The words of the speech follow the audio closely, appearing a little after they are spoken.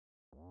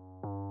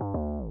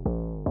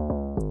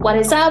What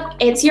is up?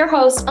 It's your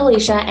host,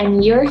 Alicia,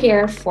 and you're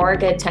here for a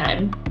good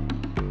time.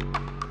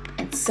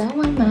 And so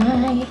am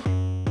I.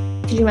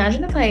 Could you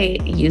imagine if I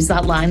used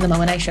that line the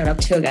moment I showed up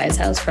to a guy's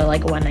house for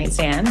like a one-night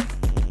stand?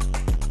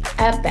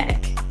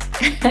 Epic.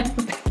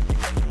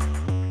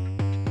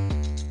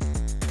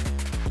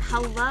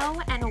 Hello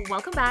and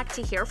welcome back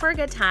to Here for a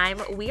Good Time.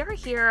 We are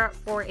here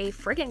for a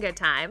friggin' good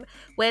time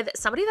with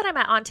somebody that I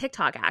met on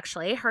TikTok,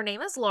 actually. Her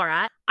name is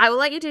Laura. I will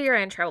let you do your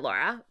intro,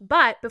 Laura.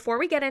 But before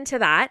we get into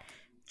that,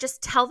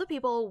 just tell the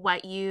people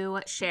what you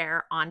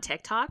share on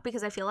TikTok,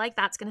 because I feel like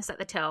that's going to set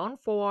the tone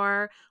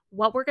for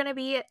what we're going to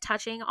be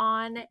touching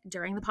on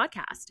during the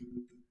podcast.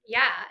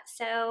 Yeah,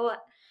 so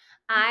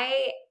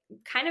I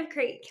kind of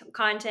create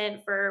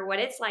content for what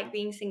it's like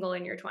being single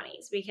in your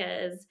 20s,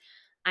 because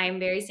I'm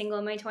very single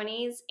in my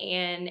 20s,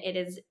 and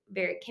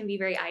can be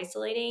very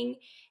isolating,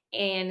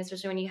 and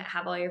especially when you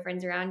have all your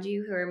friends around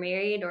you who are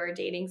married or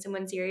dating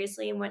someone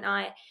seriously and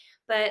whatnot.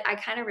 But I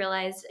kind of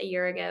realized a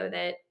year ago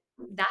that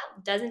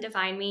doesn't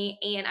define me,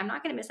 and I'm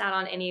not going to miss out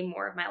on any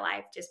more of my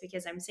life just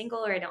because I'm single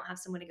or I don't have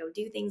someone to go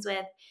do things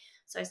with.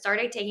 So I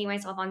started taking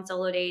myself on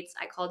solo dates.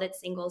 I called it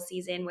single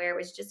season, where it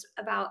was just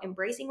about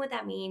embracing what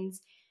that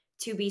means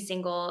to be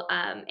single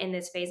in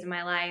this phase of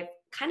my life,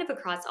 kind of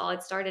across all.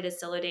 It started as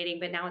solo dating,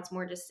 but now it's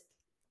more just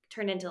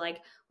turned into like,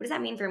 what does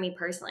that mean for me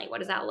personally? What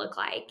does that look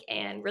like?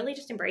 And really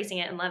just embracing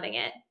it and loving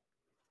it.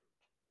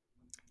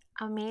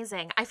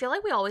 Amazing. I feel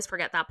like we always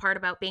forget that part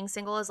about being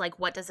single is like,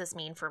 what does this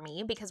mean for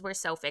me? Because we're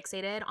so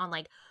fixated on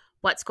like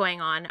what's going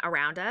on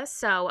around us.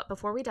 So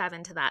before we dive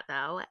into that,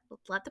 though,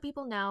 let the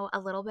people know a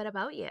little bit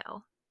about you.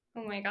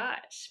 Oh my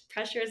gosh,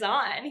 pressure's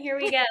on. Here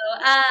we go.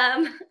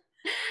 My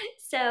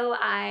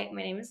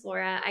name is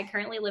Laura. I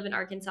currently live in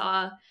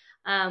Arkansas,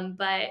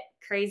 but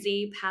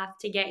crazy path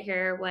to get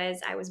here was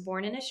I was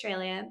born in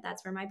Australia.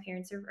 That's where my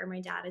parents are, or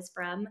my dad is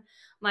from.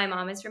 My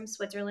mom is from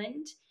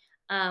Switzerland.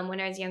 When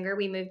I was younger,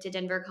 we moved to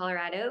Denver,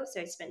 Colorado.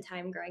 So I spent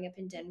time growing up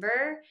in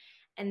Denver.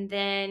 And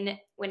then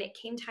when it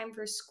came time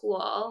for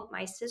school,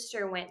 my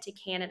sister went to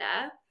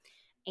Canada,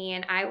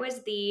 and I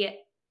was the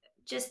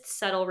just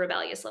subtle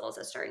rebellious little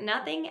sister.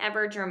 Nothing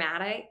ever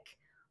dramatic,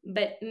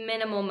 but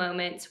minimal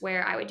moments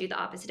where I would do the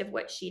opposite of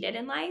what she did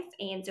in life.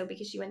 And so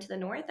because she went to the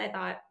north, I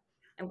thought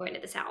I'm going to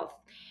the south,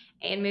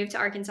 and moved to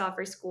Arkansas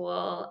for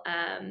school.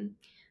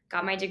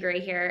 Got my degree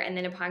here, and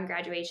then upon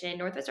graduation,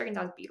 Northwest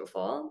Arkansas is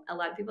beautiful. A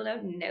lot of people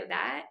don't know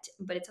that,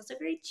 but it's also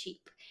very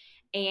cheap.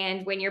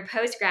 And when you're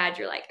post grad,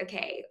 you're like,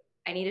 okay,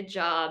 I need a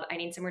job, I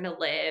need somewhere to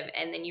live,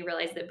 and then you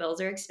realize that bills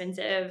are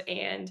expensive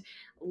and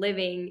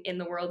living in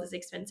the world is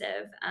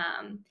expensive.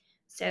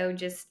 So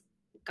just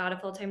got a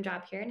full-time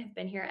job here and have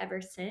been here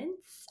ever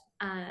since.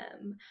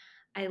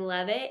 I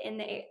love it, and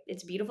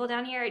it's beautiful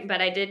down here. But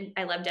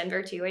I love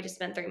Denver too. I just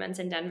spent 3 months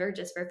in Denver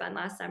just for fun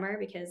last summer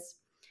because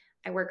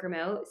I work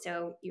remote,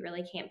 so you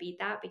really can't beat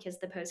that because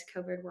the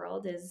post-COVID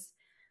world is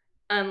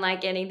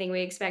unlike anything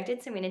we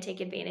expected. So I'm going to take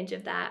advantage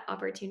of that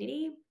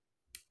opportunity.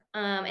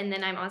 And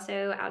then I'm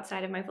also,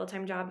 outside of my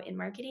full-time job in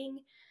marketing,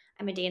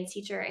 I'm a dance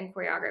teacher and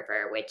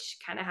choreographer, which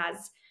kind of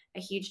has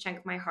a huge chunk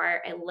of my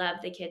heart. I love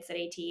the kids that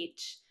I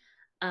teach.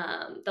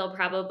 They'll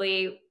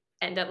probably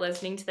end up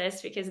listening to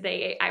this because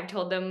I've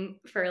told them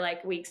for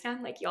like weeks now,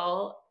 I'm like,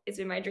 y'all, it's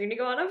been my dream to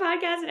go on a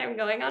podcast, and I'm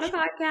going on a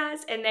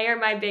podcast, and they're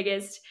my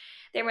biggest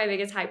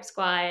hype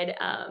squad.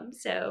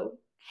 So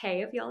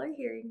hey, if y'all are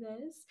hearing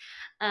this,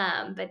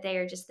 but they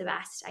are just the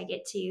best. I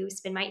get to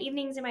spend my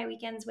evenings and my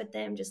weekends with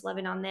them, just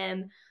loving on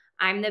them.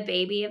 I'm the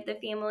baby of the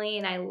family,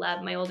 and I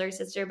love my older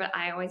sister, but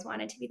I always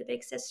wanted to be the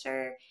big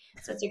sister.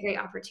 So it's a great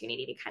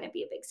opportunity to kind of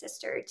be a big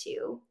sister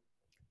to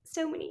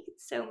so many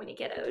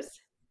kiddos.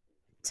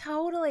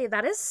 Totally.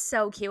 That is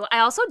so cute. I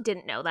also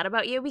didn't know that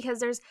about you because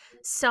there's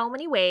so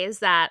many ways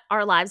that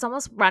our lives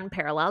almost run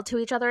parallel to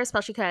each other,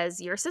 especially because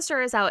your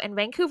sister is out in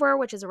Vancouver,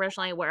 which is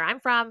originally where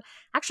I'm from.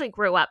 Actually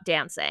grew up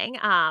dancing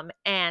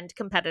and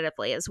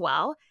competitively as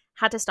well.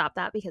 Had to stop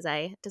that because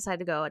I decided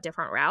to go a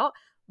different route.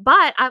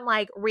 But I'm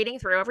like reading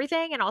through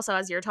everything. And also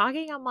as you're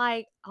talking, I'm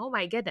like, oh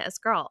my goodness,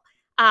 girl.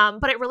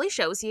 But it really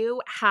shows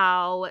you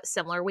how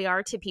similar we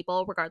are to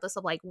people, regardless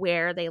of like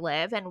where they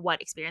live and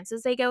what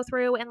experiences they go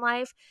through in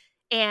life.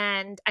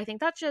 And I think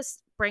that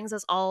just brings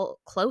us all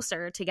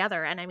closer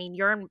together. And I mean,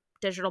 you're in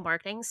digital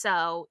marketing,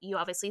 so you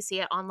obviously see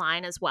it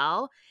online as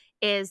well.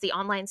 Is the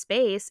online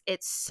space,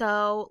 it's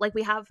so like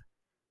we have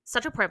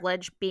such a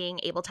privilege being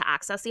able to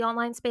access the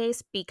online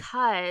space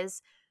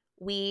because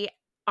we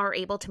are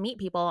able to meet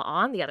people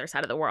on the other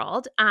side of the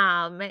world.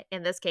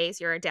 In this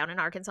case, you're down in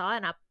Arkansas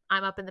and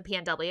I'm up in the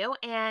PNW.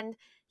 And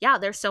yeah,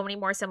 there's so many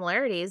more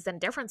similarities than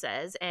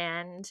differences.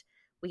 And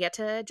we get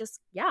to just,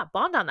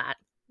 bond on that.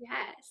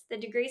 Yes, the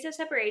degrees of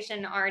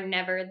separation are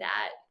never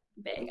that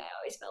big, I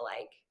always feel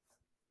like.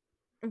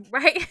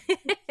 Right.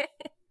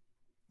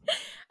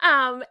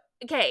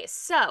 Okay,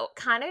 so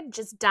kind of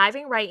just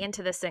diving right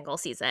into the single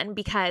season,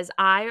 because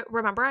I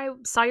remember I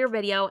saw your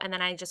video and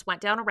then I just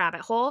went down a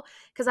rabbit hole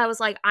because I was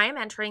like, I am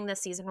entering this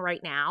season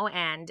right now,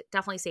 and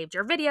definitely saved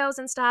your videos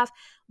and stuff.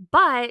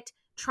 But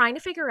trying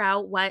to figure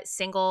out what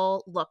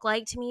single looked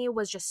like to me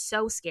was just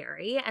so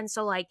scary. And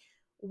so, like,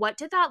 what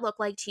did that look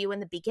like to you in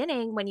the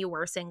beginning when you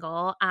were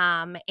single,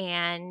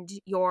 and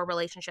your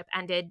relationship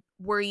ended?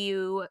 Were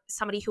you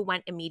somebody who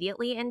went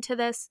immediately into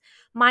this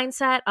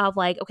mindset of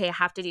like, okay, I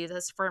have to do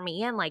this for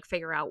me and like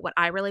figure out what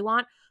I really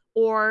want?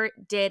 Or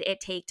did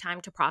it take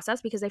time to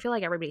process? Because I feel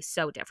like everybody's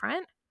so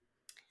different.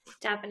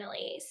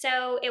 Definitely.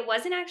 So it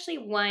wasn't actually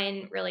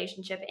one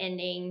relationship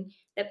ending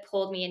that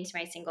pulled me into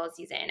my single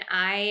season.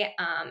 I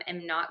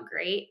am not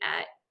great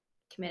at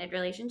committed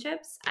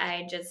relationships.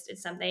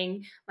 It's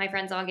something my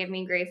friends all give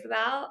me grief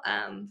about,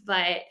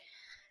 but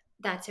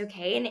that's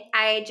okay. And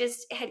I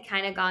just had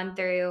kind of gone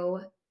through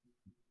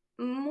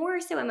more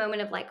so a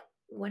moment of like,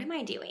 what am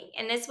I doing?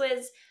 And this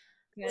is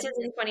in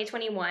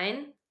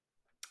 2021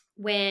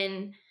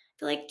 when I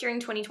feel like during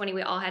 2020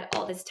 we all had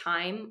all this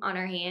time on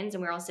our hands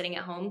and we are all sitting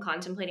at home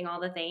contemplating all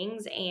the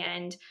things.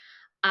 And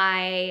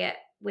I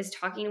was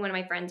talking to one of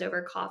my friends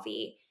over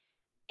coffee,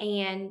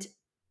 and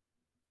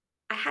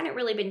I hadn't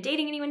really been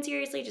dating anyone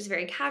seriously, just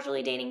very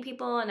casually dating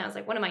people. And I was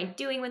like, what am I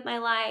doing with my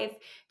life?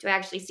 Do I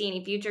actually see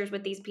any futures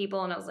with these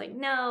people? And I was like,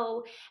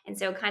 no. And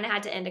so kind of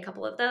had to end a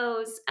couple of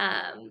those.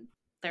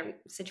 They're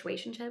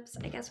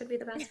situationships, I guess would be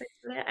the best way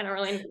to put it. I don't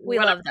really know We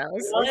what love I'm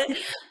those.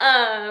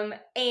 call it.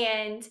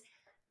 And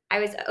I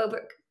was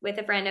over with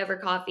a friend over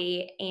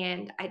coffee,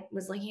 and I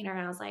was looking at her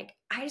and I was like,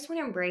 I just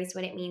want to embrace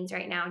what it means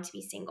right now to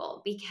be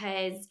single,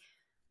 because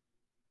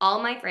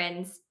all my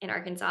friends in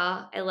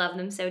Arkansas, I love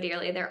them so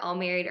dearly. They're all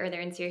married or they're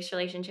in serious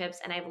relationships.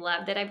 And I've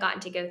loved that I've gotten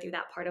to go through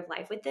that part of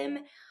life with them.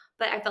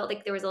 But I felt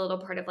like there was a little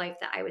part of life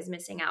that I was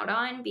missing out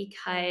on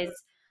because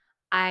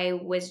I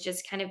was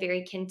just kind of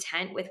very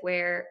content with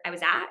where I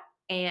was at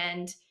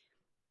and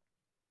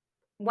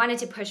wanted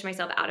to push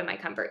myself out of my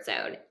comfort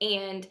zone.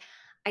 And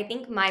I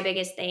think my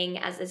biggest thing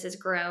as this has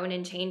grown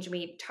and changed,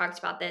 we talked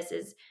about this,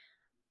 is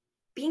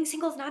being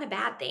single is not a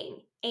bad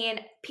thing.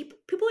 And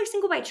people are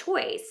single by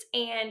choice,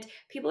 and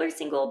people are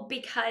single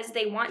because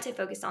they want to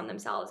focus on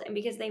themselves and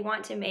because they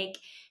want to make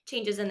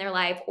changes in their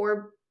life.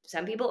 Or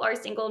some people are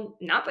single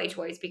not by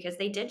choice because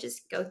they did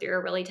just go through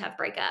a really tough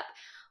breakup.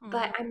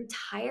 But I'm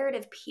tired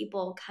of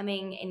people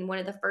coming, and one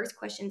of the first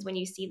questions when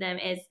you see them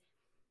is,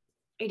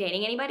 are you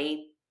dating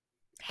anybody?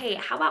 Hey,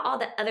 how about all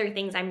the other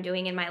things I'm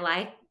doing in my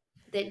life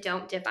that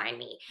don't define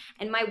me?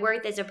 And my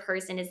worth as a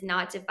person is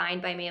not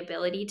defined by my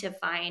ability to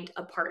find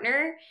a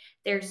partner.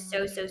 There's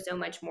so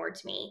much more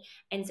to me.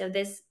 And so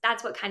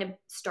that's what kind of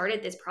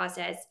started this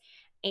process.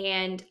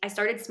 And I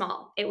started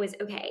small. It was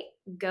okay,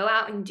 go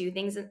out and do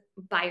things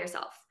by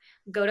yourself.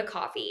 Go to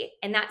coffee.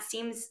 And that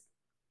seems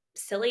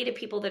silly to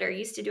people that are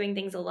used to doing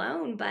things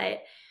alone,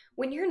 but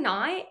when you're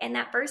not, and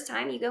that first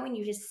time you go and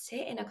you just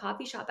sit in a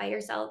coffee shop by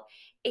yourself,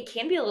 it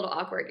can be a little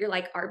awkward. You're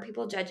like, are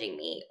people judging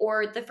me?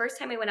 Or the first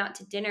time I went out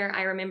to dinner,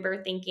 I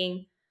remember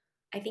thinking,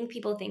 I think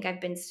people think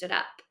I've been stood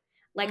up.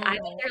 Like I'm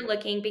in there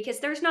looking, because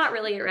there's not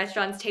really at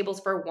restaurants tables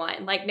for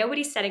one. Like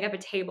nobody's setting up a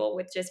table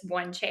with just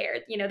one chair.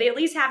 You know, they at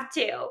least have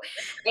two.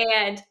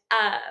 And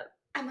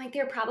I'm like,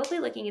 they're probably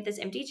looking at this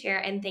empty chair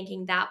and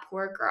thinking, that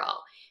poor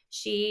girl,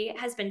 she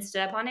has been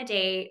stood up on a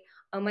date.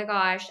 Oh my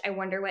gosh, I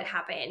wonder what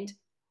happened.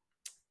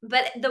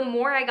 But the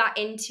more I got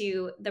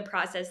into the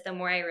process, the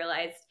more I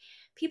realized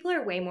people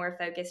are way more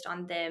focused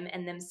on them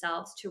and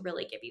themselves to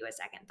really give you a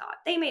second thought.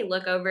 They may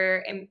look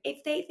over, and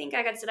if they think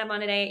I got stood up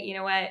on a date, you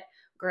know what?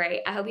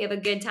 Great. I hope you have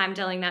a good time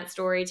telling that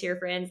story to your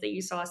friends that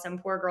you saw some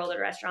poor girl at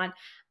a restaurant.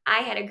 I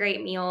had a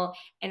great meal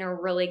and a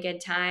really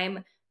good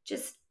time,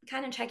 just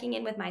kind of checking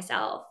in with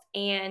myself.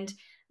 And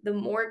the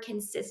more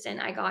consistent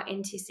I got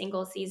into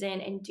single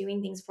season and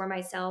doing things for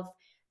myself,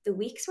 the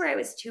weeks where I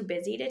was too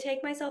busy to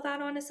take myself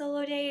out on a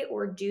solo date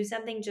or do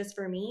something just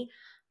for me,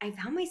 I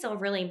found myself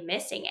really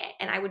missing it,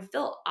 and I would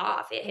feel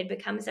off. It had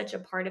become such a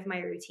part of my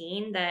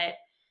routine that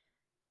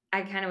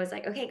I kind of was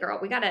like, okay, girl,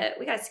 we gotta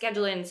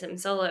schedule in some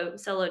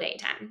solo date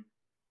time.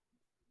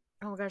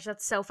 Oh my gosh,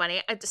 that's so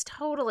funny. It's just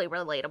totally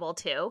relatable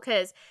too.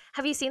 Because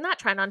have you seen that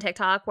trend on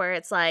TikTok where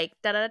it's like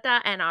da da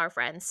da and our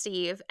friend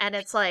Steve, and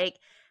it's like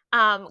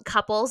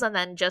couples, and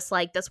then just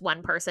like this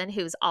one person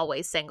who's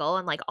always single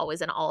and like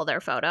always in all of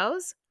their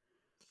photos?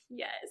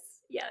 Yes,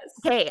 yes.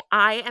 Okay,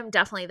 I am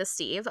definitely the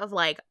Steve of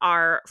like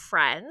our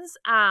friends,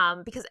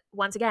 because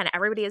once again,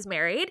 everybody is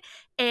married,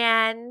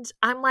 and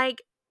I'm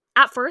like,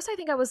 at first, I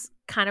think I was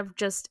kind of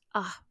just,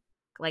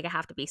 like I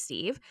have to be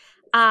Steve,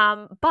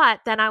 but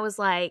then I was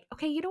like,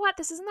 okay, you know what?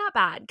 This isn't that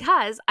bad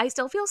because I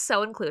still feel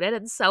so included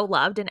and so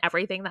loved in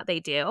everything that they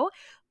do,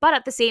 but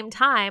at the same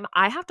time,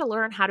 I have to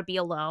learn how to be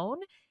alone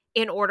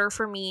in order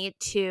for me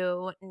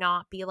to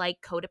not be like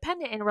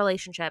codependent in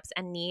relationships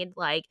and need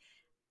like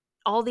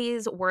all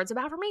these words of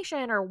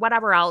affirmation or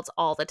whatever else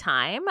all the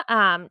time,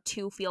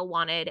 to feel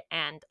wanted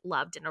and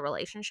loved in a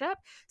relationship.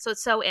 So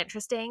it's so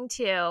interesting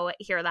to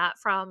hear that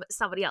from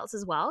somebody else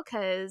as well,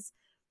 because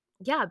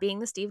yeah, being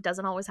the Steve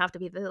doesn't always have to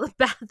be the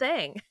bad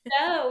thing.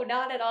 No,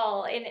 not at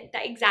all. And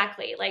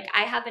exactly. Like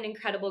I have an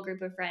incredible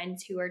group of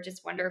friends who are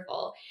just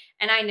wonderful.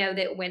 And I know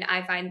that when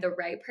I find the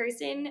right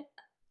person,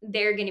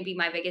 they're going to be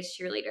my biggest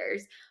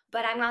cheerleaders.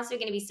 but I'm also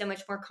going to be so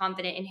much more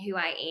confident in who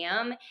I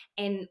am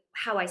and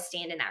how I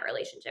stand in that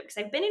relationship. Because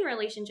I've been in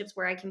relationships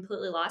where I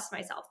completely lost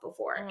myself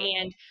before,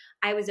 Mm. and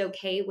I was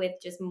okay with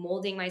just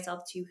molding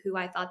myself to who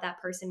I thought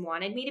that person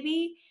wanted me to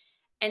be.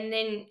 And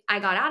then I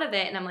got out of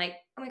it and I'm like,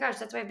 oh my gosh,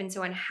 that's why I've been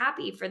so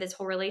unhappy for this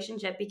whole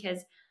relationship, because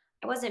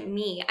it wasn't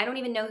me. I don't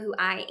even know who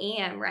I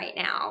am right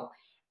now.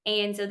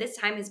 And so this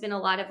time has been a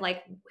lot of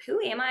like,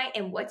 who am I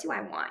and what do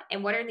I want?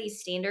 And what are these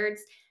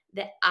standards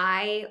that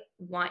I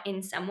want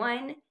in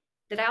someone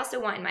that I also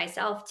want in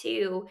myself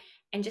too?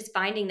 And just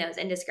finding those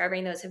and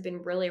discovering those have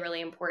been really,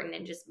 really important.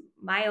 And just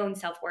my own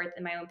self worth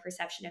and my own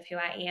perception of who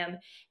I am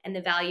and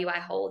the value I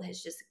hold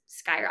has just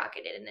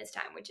skyrocketed in this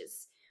time, which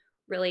is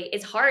really,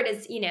 it's hard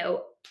as,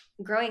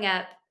 growing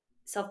up,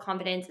 self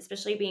confidence,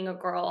 especially being a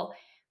girl,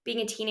 being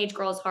a teenage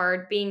girl is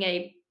hard. Being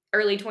a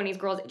early 20s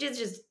girl is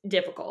just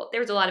difficult.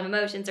 There's a lot of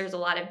emotions. There's a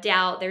lot of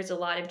doubt. There's a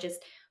lot of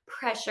just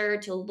pressure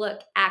to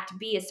look, act,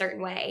 be a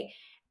certain way.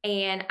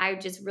 And I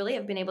just really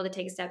have been able to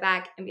take a step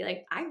back and be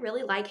like, I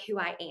really like who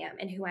I am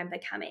and who I'm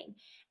becoming.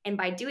 And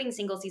by doing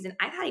single season,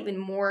 I've had even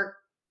more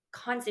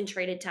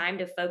concentrated time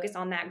to focus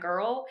on that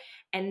girl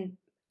and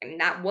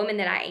that woman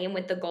that I am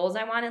with the goals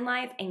I want in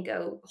life and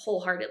go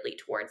wholeheartedly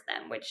towards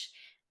them, which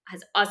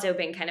has also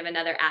been kind of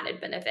another added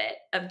benefit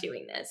of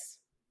doing this.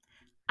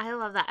 I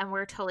love that. And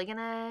we're totally going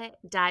to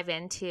dive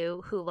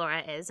into who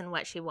Laura is and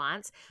what she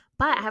wants.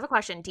 But I have a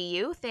question. Do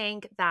you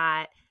think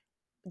that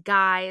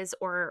guys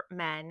or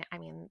men, I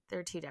mean,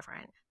 they're two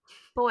different,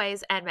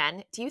 boys and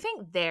men, do you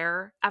think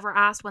they're ever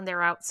asked when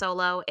they're out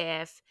solo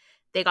if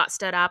they got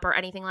stood up or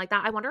anything like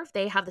that? I wonder if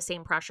they have the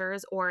same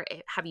pressures, or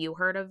have you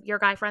heard of your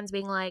guy friends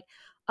being like,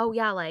 oh,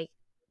 yeah, like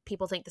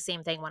people think the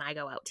same thing when I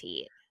go out to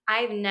eat?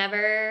 I've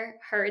never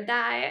heard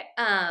that.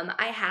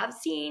 I have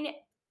seen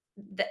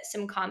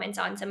some comments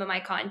on some of my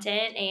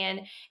content,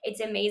 and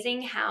it's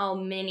amazing how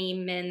many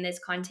men this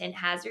content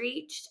has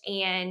reached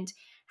and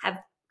have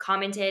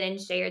commented and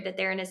shared that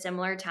they're in a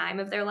similar time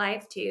of their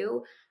life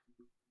too.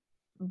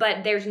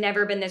 But there's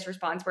never been this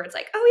response where it's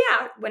like, oh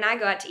yeah, when I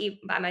go out to eat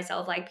by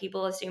myself, like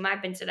people assume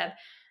I've been stood up.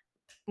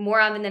 More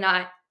often than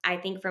not, I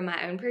think from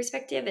my own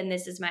perspective, and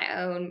this is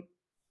my own,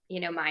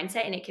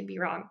 mindset, and it could be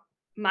wrong.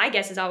 My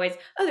guess is always,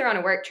 oh, they're on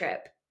a work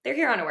trip. They're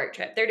here on a work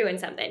trip. They're doing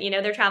something,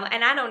 they're traveling.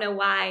 And I don't know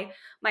why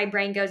my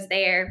brain goes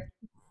there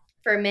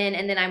for men.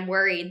 And then I'm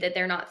worried that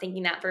they're not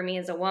thinking that for me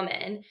as a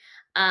woman.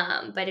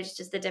 But it's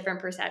just a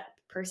different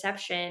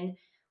perception,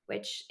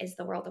 which is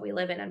the world that we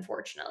live in,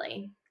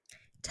 unfortunately.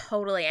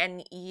 Totally.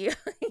 And you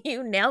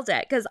you nailed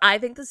it, because I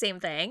think the same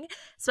thing,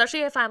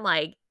 especially if I'm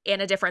like in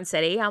a different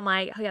city. I'm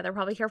like, oh yeah, they're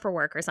probably here for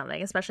work or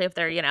something, especially if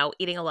they're,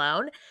 eating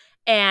alone.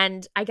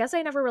 And I guess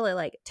I never really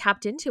like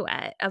tapped into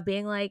it of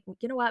being like,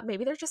 you know what,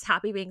 maybe they're just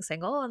happy being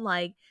single and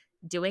like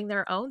doing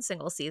their own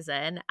single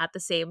season at the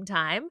same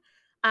time.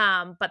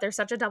 But there's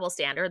such a double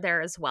standard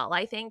there as well,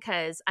 I think,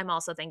 because I'm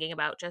also thinking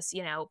about just,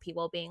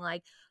 people being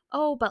like,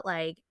 oh, but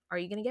like, are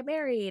you going to get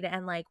married?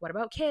 And like, what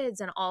about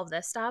kids and all of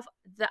this stuff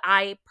that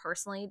I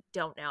personally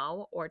don't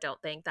know or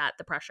don't think that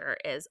the pressure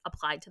is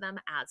applied to them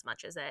as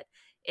much as it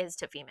is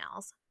to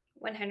females.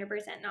 100%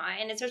 not.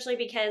 And especially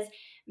because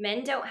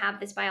men don't have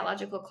this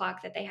biological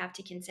clock that they have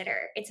to consider.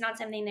 It's not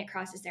something that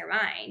crosses their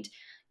mind,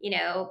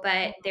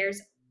 but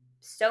there's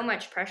so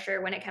much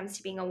pressure when it comes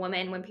to being a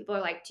woman when people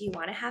are like, do you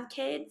want to have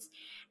kids?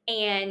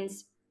 And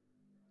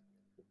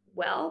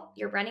well,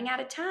 you're running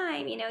out of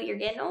time. You're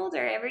getting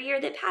older every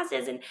year that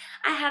passes. And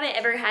I haven't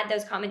ever had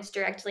those comments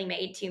directly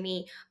made to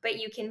me, but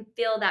you can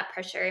feel that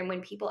pressure. And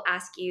when people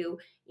ask you,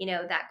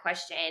 that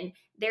question,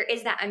 there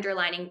is that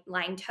underlying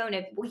line tone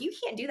of, well, you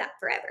can't do that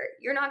forever.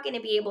 You're not going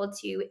to be able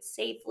to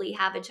safely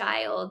have a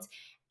child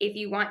if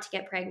you want to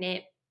get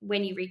pregnant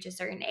when you reach a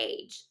certain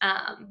age.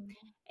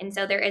 And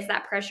so there is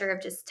that pressure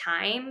of just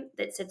time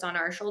that sits on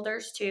our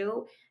shoulders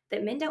too,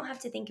 that men don't have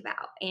to think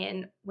about.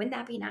 And wouldn't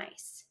that be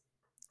nice?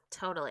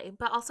 Totally.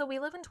 But also, we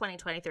live in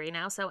 2023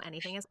 now, so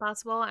anything is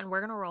possible, and we're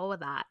going to roll with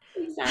that.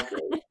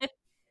 Exactly.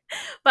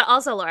 But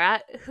also,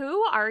 Laura,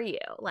 who are you?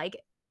 Like,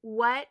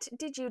 what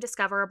did you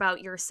discover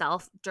about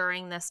yourself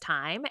during this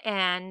time?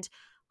 And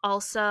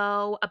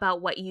also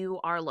about what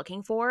you are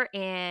looking for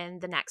in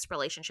the next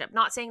relationship.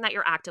 Not saying that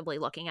you're actively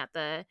looking at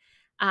the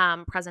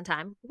present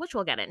time, which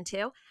we'll get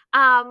into.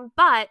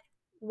 But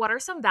what are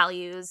some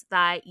values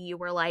that you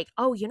were like,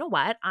 oh, you know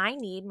what? I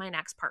need my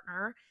next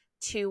partner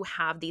to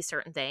have these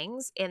certain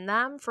things in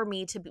them for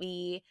me to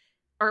be,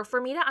 or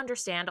for me to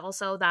understand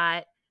also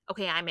that,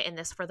 okay, I'm in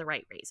this for the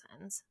right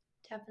reasons.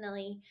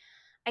 Definitely.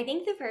 I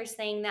think the first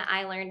thing that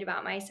I learned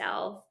about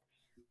myself,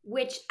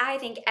 which I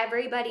think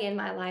everybody in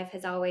my life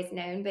has always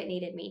known but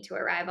needed me to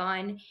arrive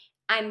on,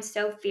 I'm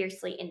so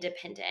fiercely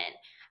independent.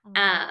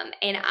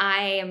 And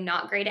I am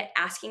not great at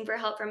asking for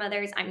help from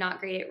others. I'm not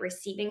great at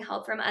receiving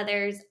help from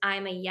others.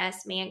 I'm a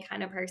yes man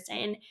kind of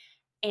person.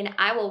 And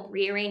I will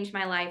rearrange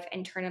my life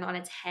and turn it on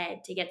its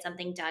head to get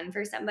something done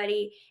for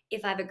somebody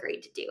if I've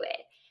agreed to do it.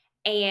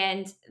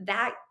 And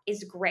that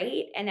is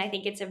great. And I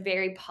think it's a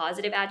very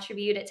positive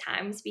attribute at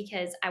times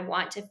because I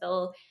want to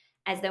feel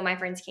as though my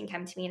friends can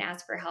come to me and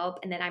ask for help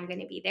and that I'm going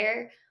to be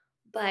there.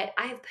 but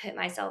I've put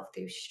myself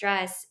through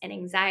stress and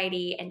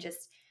anxiety and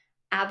just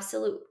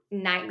absolute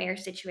nightmare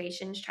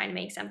situations trying to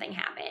make something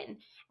happen.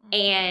 Mm.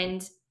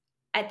 And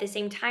at the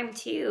same time,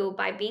 too,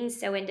 by being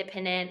so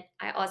independent,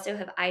 I also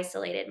have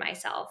isolated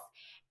myself.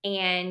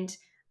 And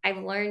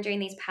I've learned during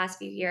these past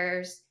few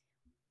years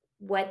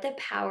what the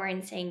power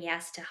in saying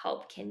yes to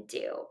help can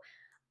do.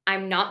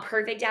 I'm not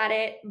perfect at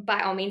it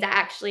by all means. I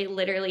actually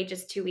literally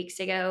just 2 weeks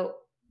ago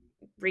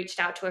reached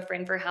out to a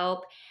friend for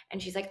help,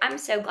 and she's like, "I'm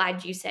so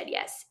glad you said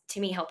yes to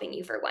me helping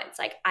you for once.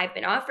 Like, I've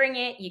been offering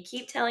it. You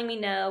keep telling me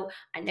no.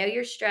 I know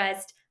you're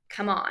stressed.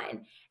 Come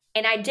on."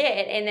 And I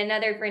did. And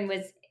another friend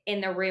was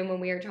in the room when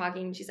we were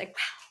talking. And she's like,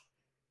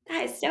 "Wow,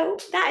 that is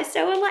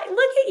so unlike.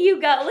 Look at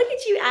you go. Look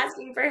at you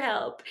asking for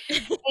help."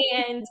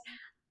 And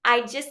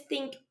I just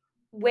think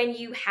when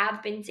you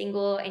have been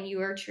single and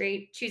you are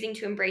choosing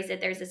to embrace it,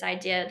 there's this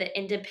idea that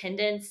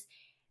independence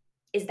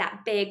is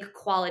that big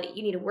quality.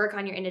 You need to work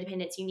on your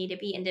independence. You need to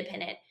be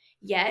independent.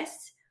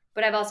 Yes,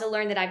 but I've also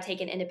learned that I've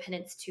taken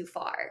independence too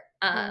far,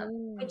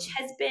 which Mm.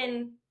 has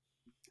been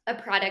a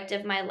product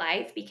of my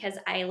life because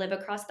I live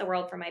across the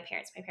world from my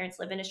parents. My parents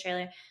live in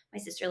Australia. My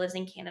sister lives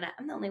in Canada.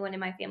 I'm the only one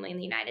in my family in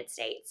the United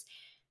States.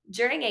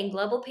 During a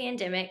global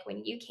pandemic,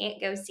 when you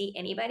can't go see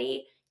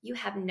anybody, you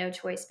have no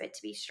choice but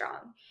to be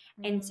strong.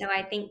 And Mm. so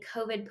I think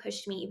COVID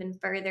pushed me even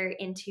further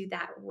into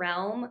that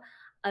realm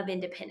of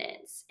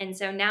independence. And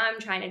so now I'm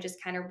trying to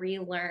just kind of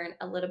relearn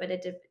a little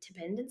bit of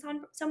dependence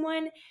on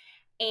someone.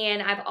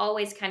 And I've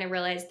always kind of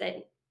realized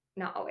that,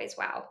 not always,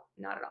 wow,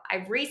 not at all.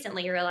 I've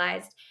recently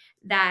realized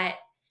that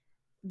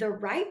the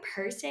right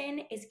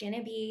person is going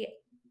to be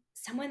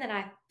someone that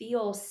I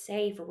feel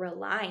safe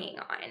relying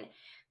on.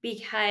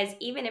 Because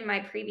even in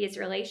my previous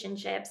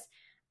relationships,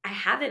 I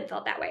haven't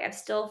felt that way. I've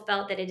still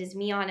felt that it is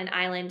me on an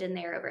island and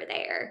they're over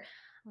there.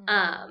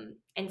 Mm.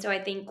 And so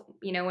I think,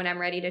 when I'm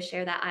ready to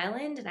share that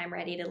island and I'm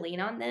ready to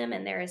lean on them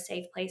and they're a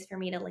safe place for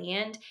me to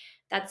land,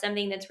 that's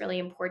something that's really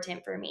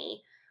important for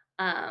me.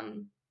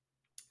 Um,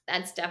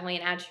 that's definitely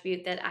an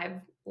attribute that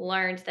I've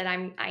learned that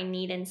I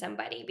need in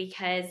somebody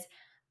because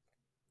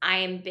I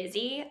am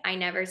busy. I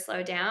never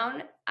slow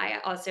down. I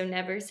also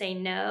never say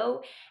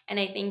no. And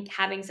I think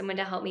having someone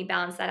to help me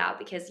balance that out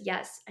because,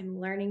 yes, I'm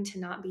learning to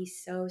not be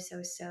so,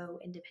 so, so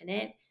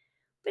independent.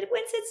 But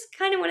once it's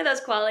kind of one of those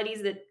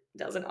qualities that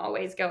doesn't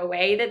always go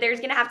away, that he's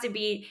going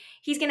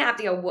to have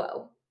to go,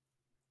 whoa,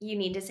 you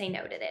need to say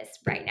no to this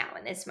right now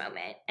in this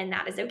moment. And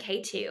that is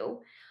okay too.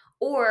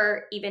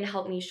 Or even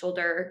help me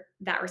shoulder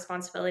that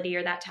responsibility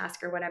or that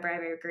task or whatever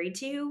I've agreed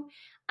to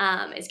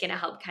is going to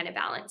help kind of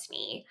balance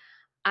me.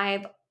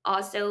 I've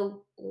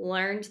also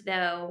learned,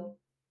 though,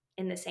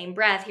 in the same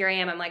breath, here I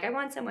am. I'm like, I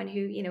want someone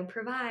who,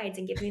 provides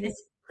and gives me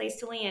this place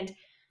to land.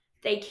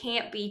 They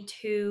can't be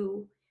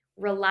too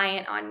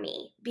reliant on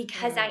me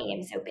because I am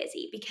Mm. so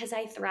busy, because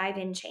I thrive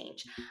in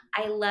change.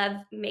 I love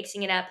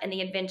mixing it up and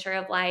the adventure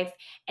of life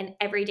and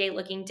every day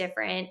looking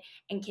different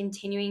and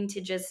continuing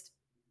to just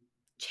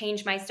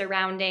change my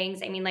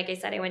surroundings. I mean, like I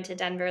said, I went to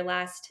Denver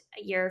last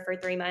year for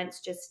 3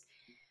 months. Just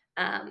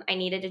I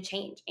needed a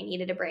change. I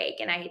needed a break,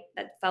 and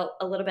that felt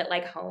a little bit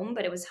like home,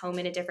 but it was home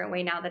in a different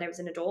way now that I was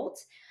an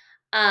adult.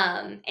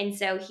 And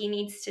so he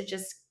needs to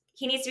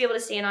be able to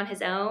stand on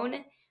his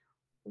own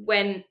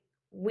when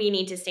we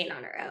need to stand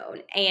on our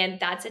own. And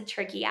that's a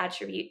tricky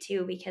attribute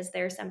too, because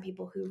there are some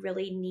people who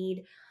really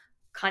need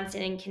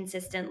constant and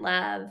consistent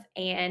love.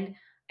 And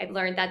I've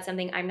learned that's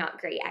something I'm not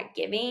great at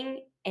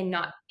giving and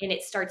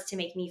it starts to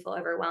make me feel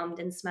overwhelmed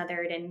and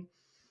smothered and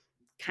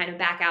kind of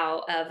back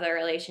out of a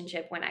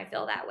relationship when I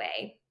feel that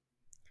way.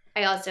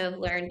 I also have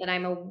learned that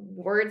I'm a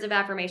words of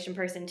affirmation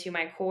person to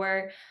my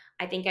core.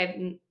 I think I've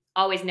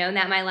always known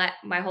that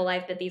my whole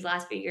life, but these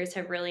last few years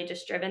have really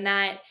just driven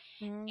that.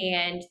 Mm.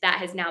 And that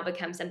has now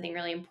become something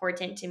really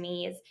important to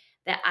me is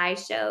that I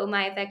show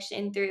my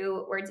affection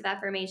through words of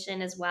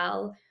affirmation as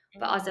well,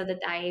 but also Mm. that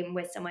I am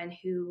with someone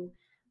who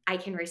I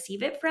can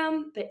receive it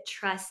from, but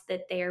trust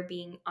that they are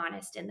being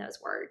honest in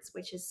those words,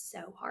 which is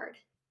so hard.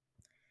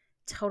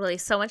 Totally.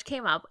 So much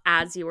came up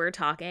as you were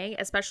talking,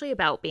 especially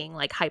about being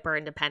like hyper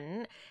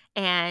independent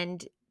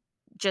and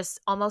just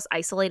almost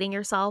isolating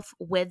yourself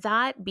with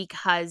that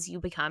because you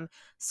become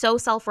so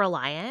self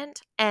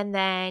reliant and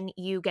then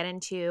you get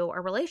into a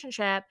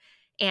relationship.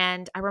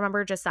 And I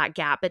remember just that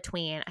gap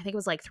between, I think it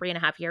was like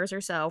 3.5 years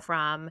or so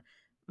from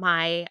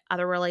my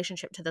other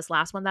relationship to this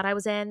last one that I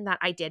was in, that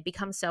I did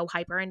become so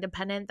hyper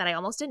independent that I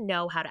almost didn't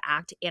know how to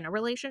act in a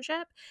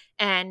relationship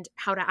and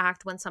how to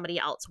act when somebody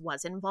else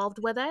was involved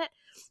with it.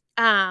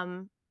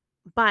 Um,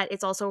 but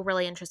it's also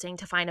really interesting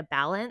to find a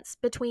balance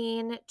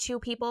between two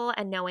people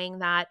and knowing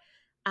that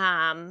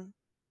um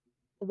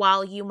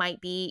while you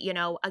might be,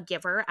 a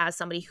giver as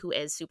somebody who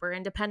is super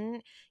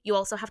independent, you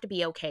also have to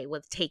be okay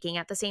with taking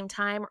at the same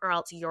time, or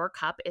else your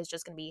cup is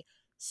just going to be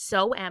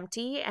so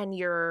empty and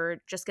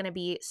you're just going to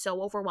be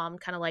so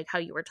overwhelmed, kind of like how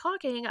you were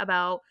talking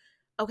about.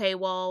 Okay,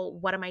 well,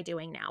 what am I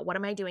doing now? What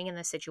am I doing in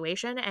this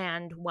situation?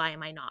 And why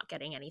am I not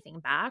getting anything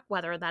back?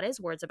 Whether that is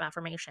words of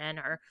affirmation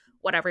or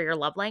whatever your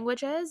love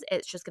language is,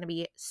 it's just going to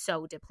be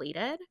so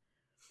depleted.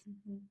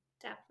 Mhm.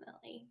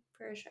 Definitely,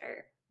 for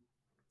sure.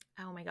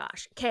 Oh my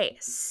gosh. Okay,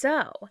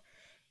 so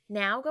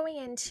now going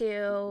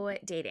into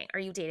dating. Are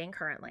you dating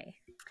currently?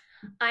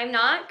 I'm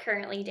not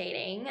currently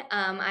dating.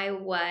 I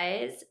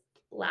was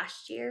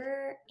last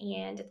year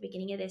and at the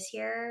beginning of this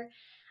year.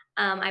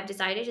 I've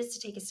decided just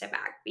to take a step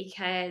back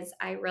because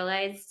I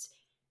realized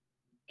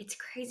it's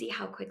crazy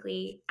how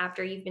quickly,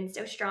 after you've been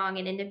so strong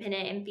and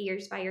independent and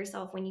fierce by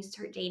yourself, when you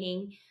start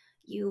dating,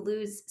 you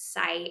lose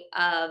sight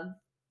of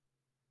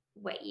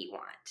what you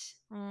want.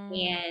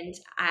 Mm, And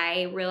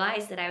I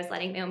realized that I was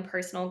letting my own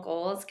personal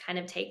goals kind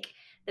of take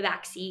the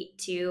back seat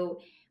to,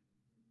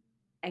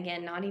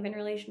 again, not even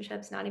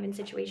relationships, not even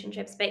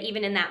situationships, but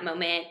even in that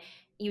moment,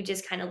 you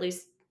just kind of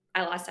lose.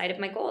 I lost sight of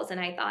my goals. And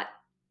I thought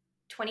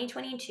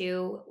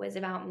 2022 was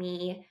about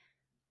me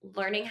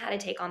learning how to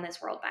take on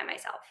this world by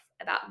myself,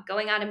 about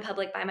going out in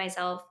public by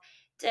myself,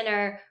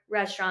 dinner,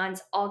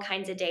 restaurants, all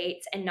kinds of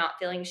dates, and not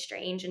feeling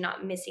strange and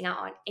not missing out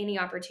on any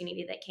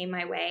opportunity that came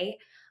my way.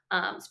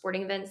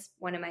 Sporting events,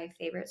 one of my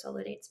favorite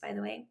solo dates, by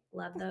the way.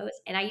 Love those.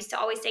 And I used to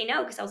always say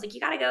no because I was like,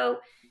 you got to go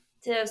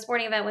to a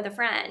sporting event with a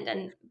friend.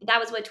 And that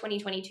was what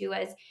 2022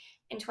 was.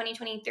 In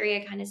 2023,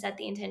 I kind of set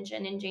the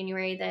intention in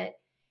January that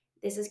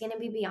this is going to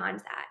be beyond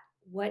that.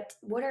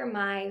 What are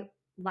my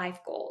life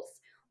goals?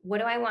 What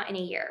do I want in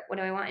a year? What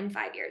do I want in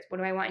 5 years? What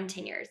do I want in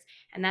 10 years?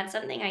 And that's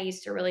something I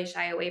used to really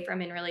shy away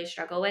from and really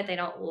struggle with. I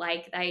don't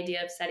like the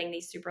idea of setting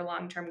these super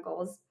long-term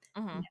goals.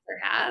 mhm. Never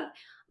have.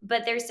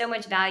 But there's so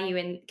much value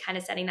in kind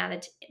of setting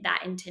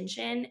that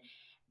intention.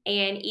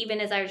 And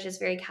even as I was just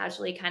very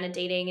casually kind of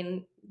dating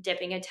and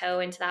dipping a toe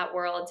into that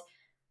world,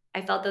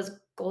 I felt those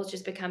goals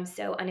just become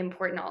so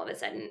unimportant all of a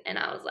sudden. And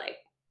I was like,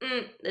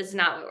 this is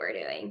not what we're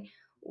doing.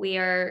 We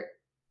are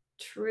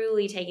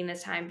truly taking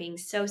this time being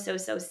so, so,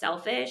 so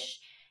selfish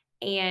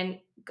and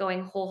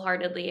going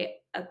wholeheartedly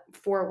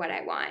for what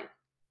I want.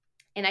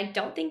 And I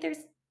don't think there's,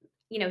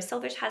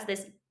 selfish has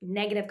this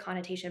negative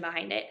connotation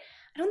behind it.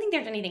 I don't think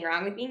there's anything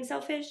wrong with being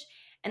selfish.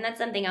 And that's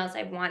something else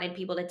I've wanted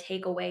people to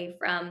take away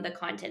from the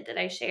content that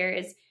I share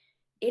is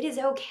it is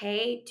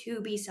okay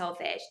to be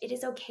selfish. It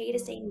is okay to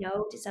say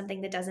no to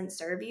something that doesn't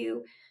serve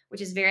you,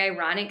 which is very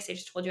ironic because I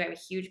just told you I'm a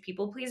huge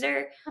people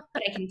pleaser,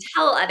 but I can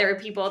tell other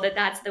people that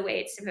that's the way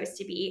it's supposed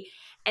to be.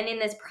 And in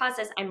this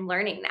process, I'm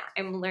learning that.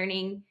 I'm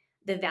learning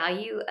the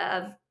value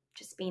of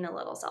just being a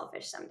little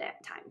selfish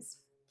sometimes.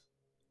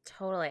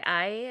 Totally.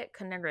 I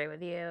couldn't agree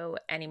with you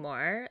any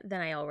more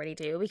than I already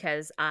do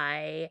because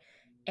I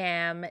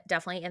am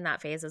definitely in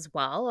that phase as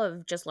well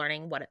of just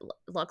learning what it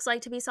looks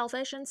like to be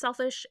selfish, and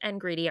selfish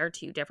and greedy are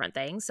two different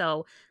things.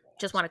 So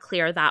just want to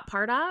clear that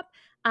part up.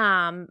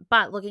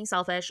 But looking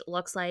selfish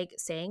looks like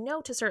saying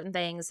no to certain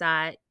things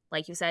that,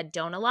 like you said,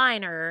 don't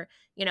align or,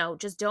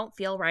 just don't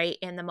feel right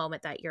in the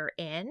moment that you're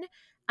in.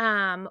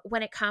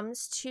 When it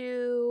comes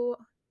to,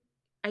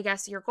 I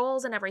guess, your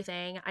goals and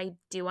everything, I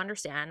do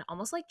understand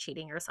almost like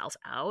cheating yourself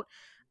out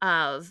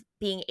of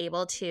being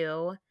able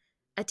to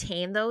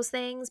attain those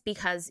things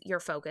because your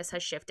focus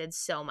has shifted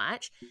so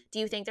much. Do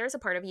you think there's a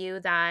part of you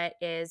that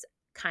is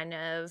kind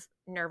of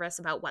nervous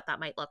about what that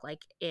might look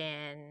like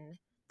in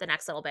the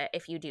next little bit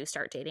if you do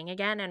start dating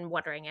again, and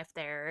wondering if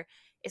there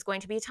is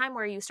going to be a time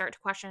where you start to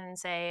question and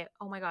say,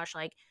 "Oh my gosh,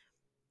 like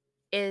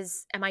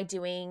am I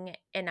doing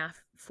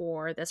enough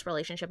for this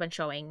relationship and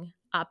showing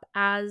up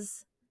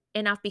as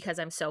enough because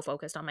I'm so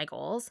focused on my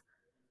goals?"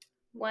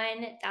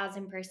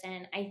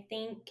 1000%. I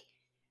think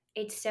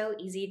it's so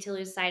easy to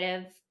lose sight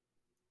of.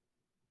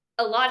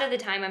 A lot of the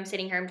time I'm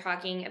sitting here, I'm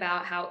talking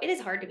about how it is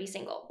hard to be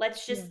single.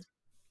 Yeah.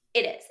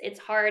 It is. It's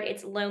hard.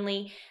 It's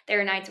lonely. There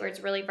are nights where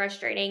it's really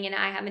frustrating, and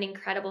I have an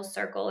incredible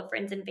circle of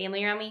friends and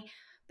family around me.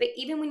 But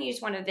even when you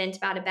just want to vent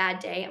about a bad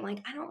day, I'm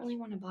like, I don't really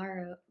want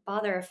to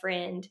bother a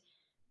friend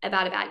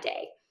about a bad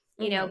day,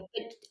 Mhm.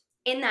 But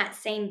in that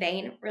same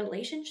vein,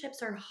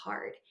 relationships are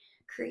hard.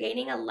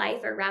 Creating a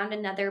life around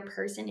another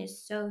person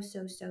is so,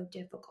 so, so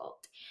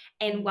difficult.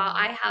 And while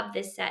Mhm. I have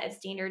this set of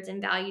standards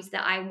and values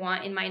that I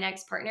want in my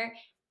next partner,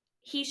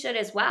 he should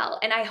as well.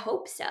 And I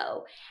hope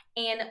so.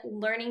 And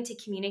learning to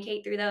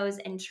communicate through those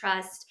and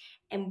trust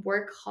and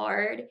work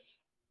hard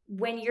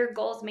when your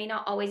goals may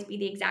not always be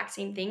the exact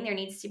same thing. There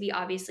needs to be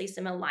obviously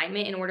some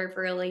alignment in order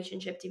for a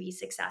relationship to be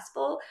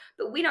successful,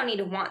 but we don't need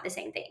to want the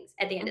same things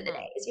at the end of the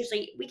day. Mhm. It's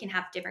usually we can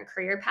have different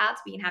career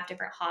paths, we can have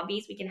different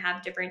hobbies, we can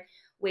have different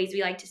ways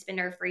we like to spend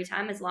our free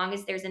time as long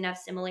as there's enough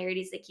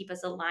similarities that keep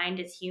us aligned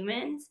as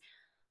humans.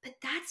 But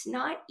that's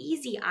not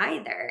easy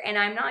either. And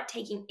I'm not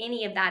taking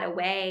any of that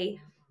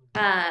away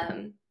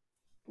um,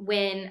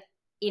 when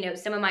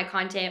some of my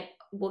content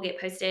will get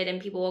posted and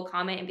people will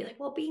comment and be like,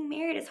 well, being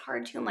married is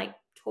hard too. I'm like,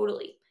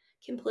 totally,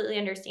 completely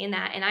understand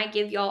that. And I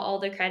give y'all all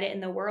the credit in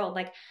the world.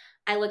 Like,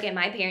 I look at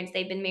my parents,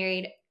 they've been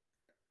married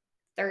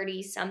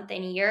 30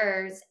 something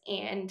years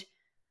and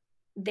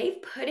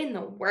they've put in the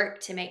work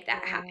to make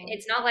that happen. Oh.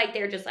 It's not like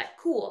they're just like,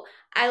 cool,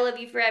 I love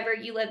you forever,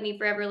 you love me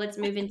forever, let's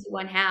move into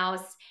one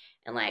house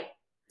and like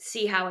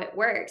see how it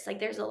works. Like,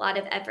 there's a lot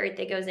of effort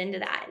that goes into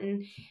that.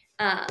 And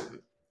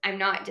I'm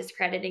not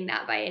discrediting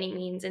that by any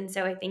means. And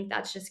so I think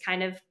that's just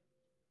kind of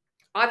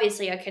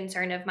obviously a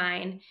concern of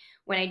mine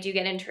when I do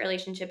get into a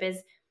relationship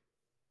is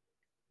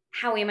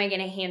how am I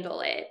going to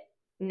handle it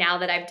now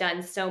that I've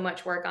done so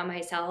much work on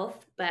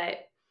myself, but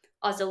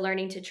also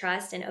learning to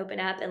trust and open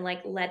up and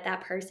like let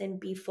that person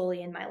be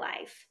fully in my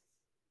life.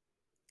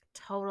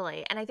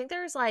 Totally. And I think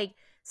there's like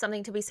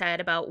something to be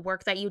said about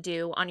work that you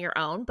do on your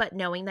own, but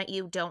knowing that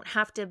you don't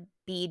have to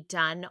be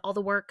done all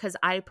the work. Cause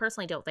I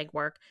personally don't think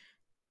work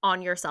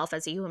on yourself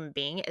as a human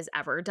being is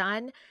ever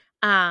done.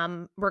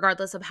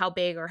 Regardless of how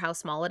big or how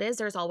small it is,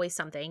 there's always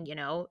something,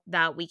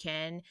 that we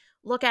can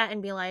look at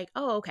and be like,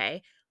 oh,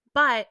 okay.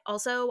 But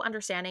also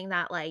understanding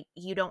that like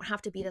you don't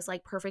have to be this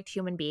like perfect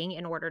human being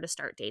in order to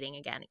start dating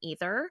again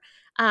either.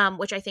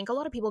 Which I think a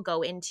lot of people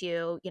go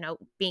into,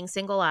 being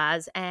single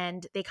as,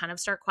 and they kind of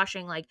start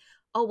questioning like,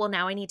 oh, well,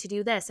 now I need to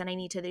do this and I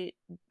need to do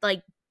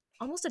like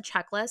almost a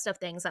checklist of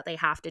things that they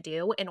have to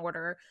do in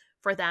order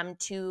for them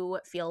to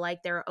feel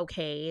like they're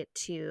okay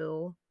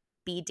to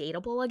be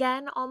dateable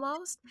again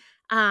almost.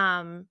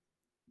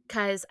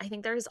 Because I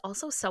think there's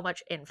also so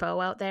much info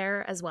out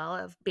there as well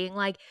of being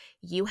like,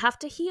 you have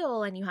to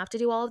heal and you have to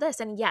do all of this.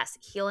 And yes,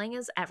 healing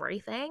is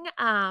everything.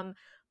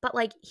 But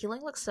like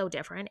healing looks so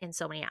different in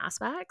so many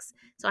aspects.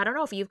 So I don't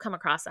know if you've come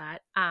across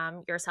that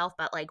yourself,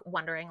 but like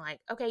wondering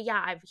like, okay,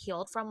 yeah, I've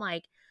healed from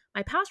like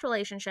my past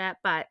relationship,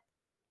 but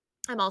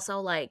I'm also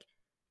like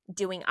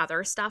doing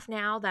other stuff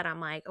now that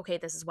I'm like, okay,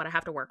 this is what I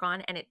have to work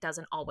on. And it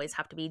doesn't always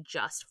have to be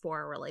just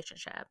for a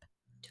relationship.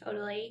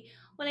 Totally.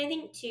 Well, I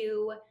think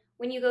too,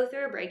 when you go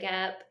through a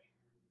breakup,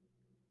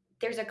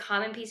 there's a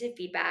common piece of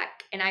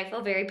feedback, and I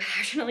feel very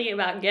passionately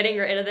about getting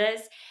rid of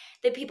this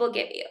that people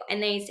give you.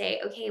 And they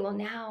say, okay, well,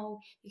 now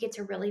you get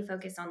to really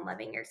focus on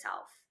loving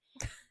yourself.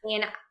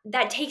 And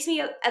that takes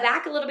me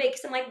aback a little bit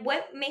because I'm like,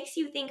 what makes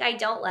you think I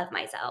don't love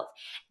myself?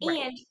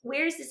 Right. And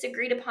where's this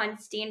agreed upon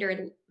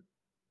standard,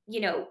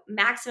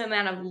 maximum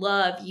amount of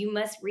love you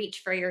must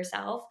reach for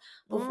yourself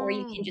before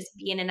you can Mm, just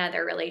be in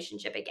another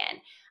relationship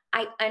again?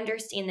 I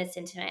understand the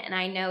sentiment. And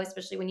I know,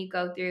 especially when you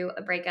go through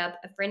a breakup,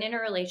 a friend in a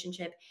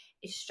relationship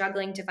is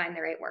struggling to find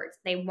the right words.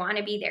 They want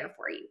to be there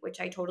for you, which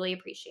I totally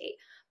appreciate.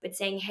 But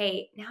saying,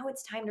 hey, now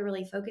it's time to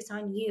really focus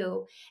on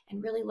you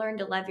and really learn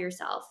to love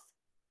yourself.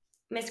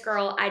 Miss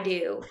Girl, I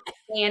do.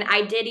 And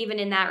I did even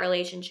in that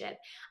relationship.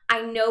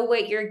 I know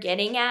what you're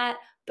getting at,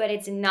 but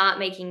it's not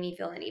making me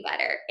feel any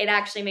better. It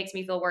actually makes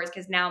me feel worse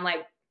because now I'm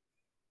like,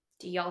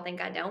 do y'all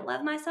think I don't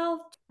love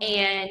myself? mm,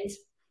 And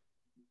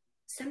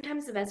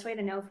sometimes the best way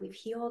to know if we've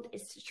healed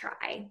is to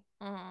try.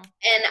 mm.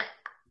 And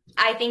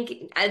I think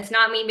it's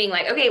not me being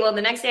like, okay, well,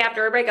 the next day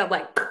after a breakup,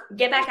 like,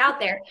 get back out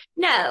there.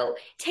 No,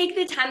 take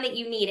the time that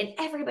you need. And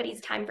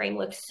everybody's time frame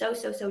looks so,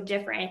 so, so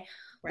different.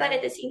 But at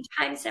Right. the same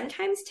time,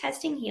 sometimes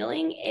testing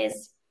healing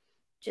is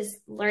just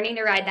learning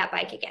to ride that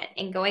bike again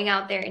and going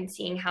out there and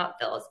seeing how it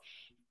feels.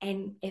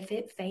 And if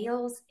it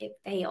fails, it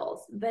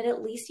fails. But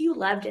at least you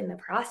loved in the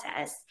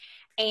process.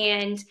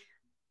 And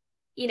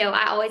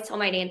I always tell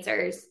my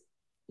dancers,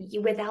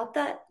 without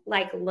the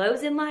like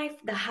lows in life,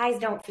 the highs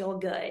don't feel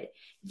good.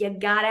 You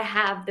gotta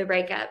have the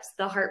breakups,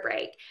 the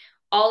heartbreak,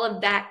 all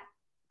of that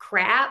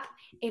crap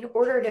in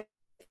order to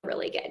feel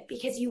really good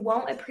because you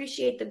won't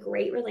appreciate the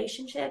great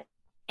relationship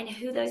and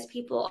who those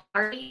people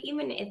are,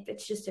 even if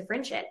it's just a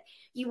friendship.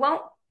 You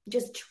won't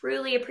just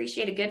truly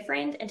appreciate a good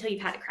friend until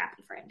you've had a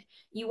crappy friend.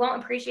 You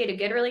won't appreciate a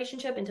good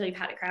relationship until you've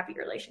had a crappy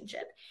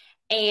relationship.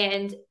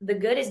 And the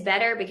good is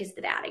better because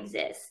the bad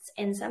exists.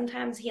 And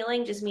sometimes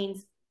healing just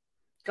means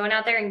going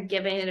out there and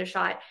giving it a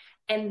shot.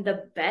 And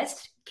the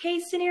best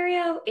case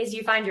scenario is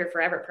you find your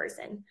forever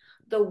person.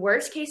 The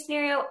worst case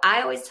scenario,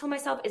 I always tell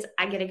myself, is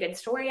I get a good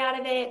story out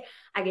of it.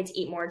 I get to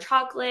eat more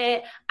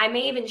chocolate. I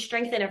may even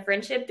strengthen a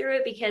friendship through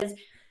it because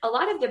a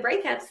lot of the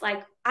breakups,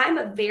 like I'm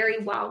a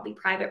very wildly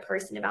private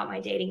person about my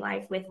dating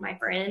life with my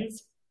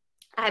friends.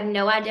 I have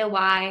no idea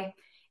why.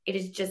 It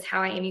is just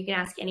how I am. You can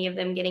ask any of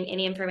them. Getting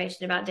any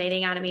information about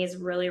dating out of me is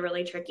really,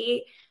 really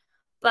tricky.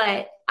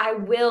 But I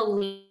will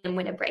lean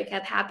when a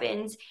breakup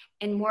happens.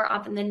 And more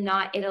often than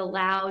not, it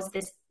allows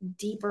this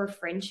deeper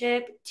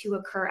friendship to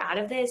occur out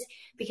of this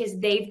because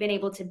they've been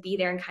able to be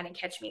there and kind of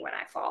catch me when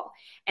I fall.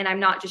 And I'm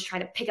not just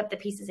trying to pick up the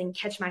pieces and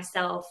catch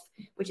myself,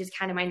 which is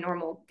kind of my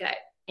normal gut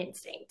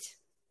instinct.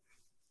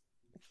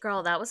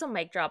 Girl, that was a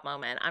mic drop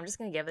moment. I'm just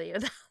gonna give you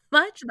that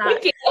much.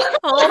 That Thank you.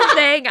 whole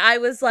thing, I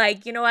was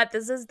like, you know what?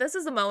 This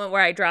is a moment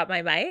where I drop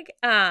my mic.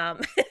 I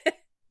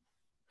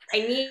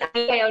need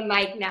my own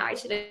mic now. I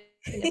should have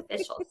an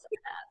official.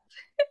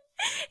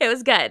 It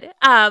was good.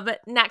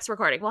 Next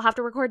recording, we'll have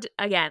to record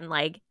again,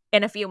 like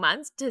in a few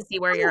months to see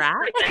where you're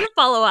at and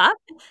follow up.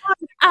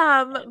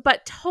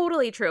 But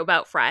totally true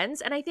about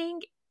friends. And I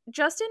think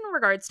just in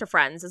regards to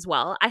friends as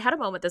well, I had a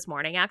moment this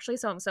morning actually,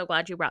 so I'm so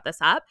glad you brought this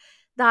up,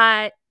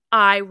 that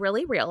I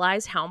really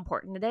realized how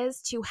important it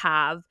is to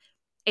have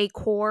a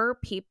core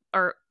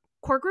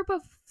group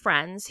of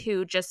friends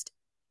who just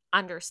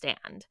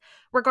understand,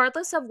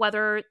 regardless of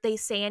whether they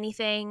say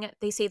anything,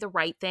 they say the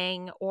right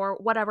thing, or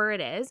whatever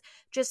it is.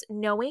 Just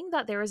knowing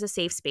that there is a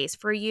safe space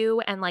for you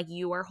and like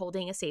you are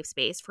holding a safe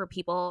space for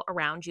people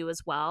around you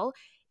as well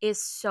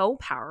is so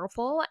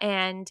powerful.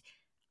 And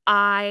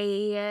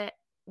I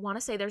want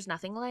to say there's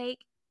nothing like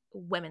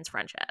women's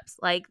friendships.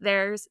 Like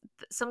there's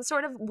some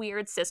sort of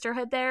weird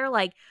sisterhood there.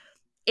 Like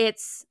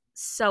it's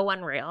so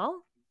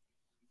unreal.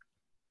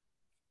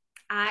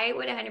 I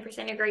would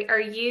 100% agree.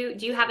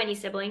 Do you have any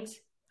siblings?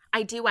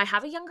 I do. I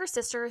have a younger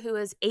sister who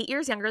is 8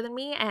 years younger than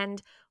me.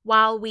 And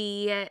while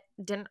we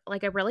didn't,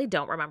 like, I really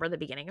don't remember the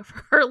beginning of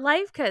her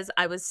life because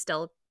I was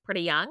still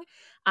pretty young.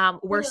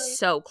 We're Really?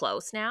 so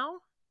close now.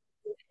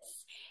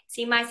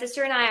 See, my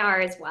sister and I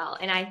are as well.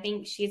 And I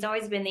think she's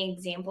always been the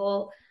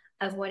example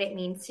of what it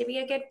means to be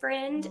a good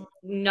friend.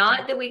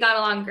 Not that we got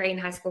along great in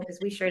high school, because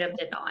we straight up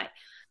did not.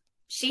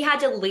 She had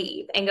to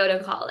leave and go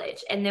to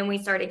college. And then we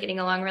started getting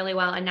along really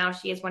well. And now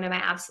she is one of my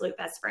absolute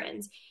best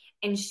friends.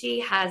 And she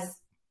has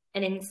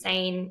an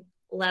insane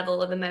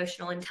level of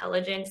emotional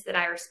intelligence that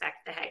I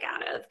respect the heck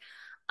out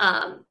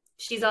of.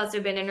 She's also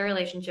been in a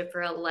relationship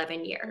for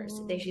 11 years.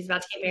 She's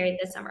about to get married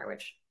this summer,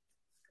 which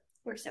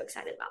we're so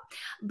excited about.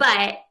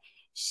 But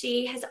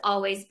she has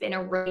always been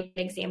a really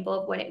good example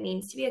of what it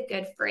means to be a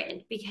good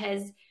friend,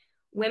 because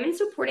women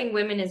supporting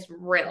women is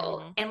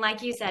real. And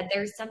like you said,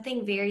 there's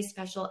something very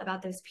special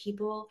about those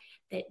people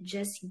that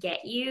just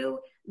get you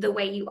the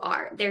way you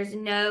are. There's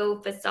no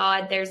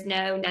facade. There's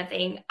no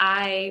nothing.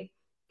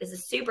 This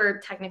is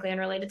super technically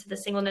unrelated to the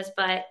singleness,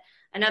 but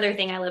another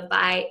thing I live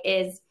by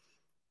is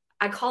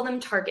I call them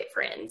target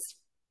friends.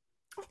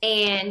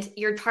 And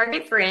your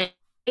target friend,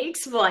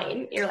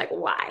 explain. You're like,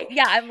 why?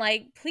 Yeah, I'm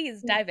like,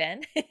 please dive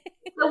in.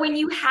 So when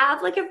you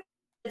have like a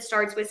that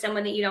starts with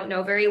someone that you don't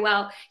know very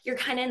well, you're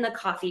kind of in the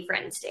coffee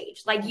friend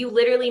stage. Like you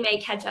literally may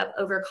catch up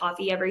over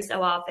coffee every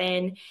so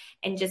often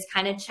and just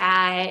kind of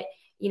chat.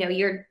 You know,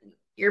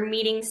 you're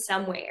meeting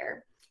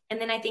somewhere. And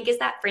then I think as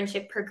that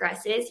friendship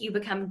progresses, you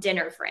become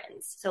dinner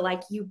friends. So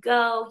like you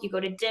go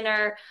to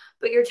dinner,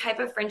 but your type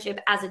of friendship,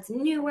 as it's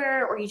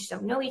newer or you just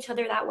don't know each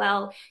other that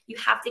well, you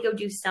have to go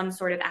do some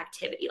sort of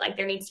activity. Like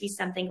there needs to be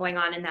something going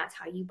on, and that's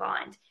how you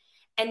bond.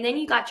 And then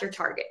you got your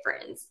target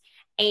friends.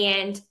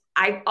 And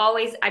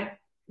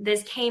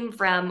this came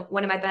from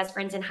one of my best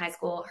friends in high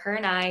school. Her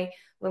and I,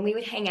 when we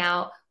would hang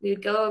out, we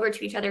would go over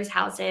to each other's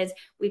houses.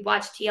 We'd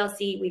watch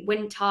TLC. We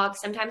wouldn't talk.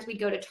 Sometimes we'd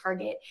go to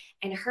Target,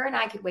 and her and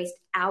I could waste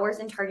hours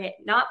in Target,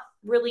 not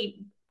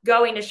really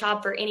going to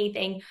shop for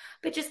anything,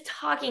 but just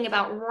talking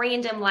about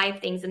random life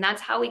things. And that's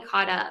how we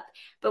caught up.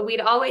 But we'd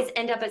always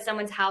end up at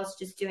someone's house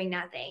just doing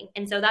nothing.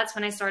 And so that's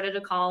when I started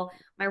to call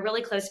my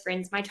really close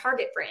friends my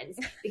Target friends,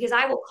 because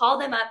I will call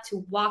them up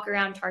to walk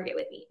around Target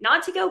with me,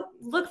 not to go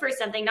look for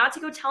something, not to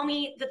go tell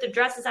me that the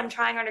dresses I'm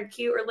trying on are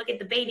cute or look at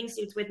the bathing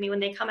suits with me when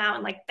they come out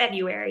in like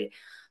February,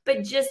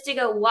 but just to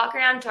go walk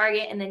around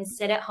Target and then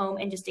sit at home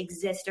and just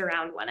exist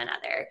around one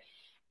another.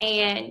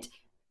 And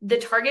the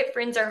Target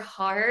friends are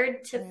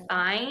hard to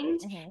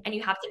find, and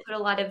you have to put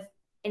a lot of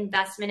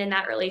investment in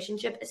that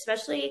relationship,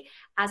 especially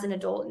as an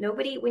adult.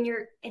 When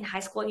you're in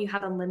high school and you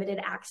have unlimited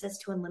access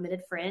to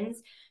unlimited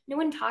friends, no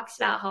one talks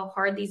about how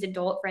hard these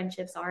adult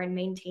friendships are in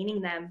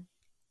maintaining them.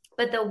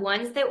 But the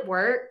ones that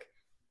work,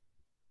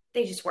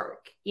 they just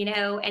work, you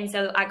know? And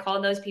so I call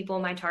those people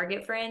my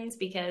Target friends,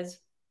 because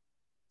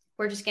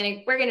we're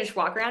gonna just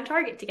walk around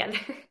Target together.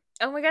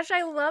 Oh my gosh,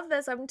 I love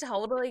this. I'm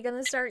totally going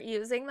to start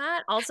using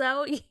that.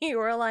 Also, you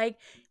were like,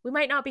 we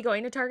might not be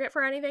going to Target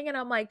for anything. And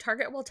I'm like,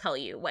 Target will tell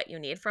you what you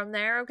need from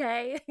there,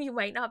 okay? You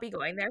might not be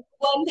going there.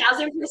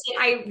 1000%.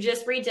 I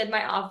just redid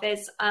my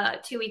office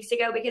 2 weeks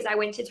ago because I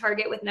went to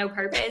Target with no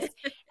purpose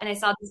and I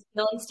saw this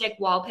peel and stick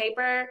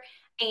wallpaper,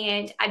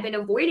 and I'd been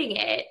avoiding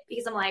it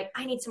because I'm like,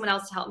 I need someone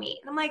else to help me.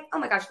 And I'm like, oh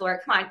my gosh, Laura,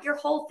 come on. Your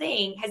whole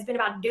thing has been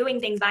about doing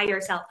things by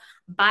yourself.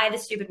 Buy the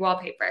stupid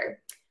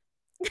wallpaper.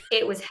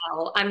 It was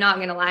hell. I'm not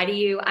going to lie to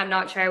you. I'm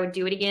not sure I would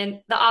do it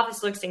again. The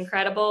office looks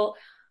incredible,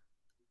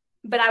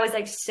 but I was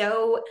like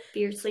so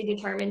fiercely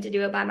determined to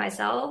do it by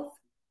myself.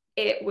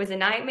 It was a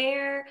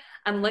nightmare.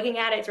 I'm looking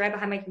at it. It's right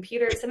behind my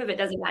computer. Some of it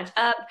doesn't match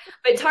up,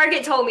 but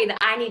Target told me that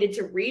I needed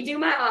to redo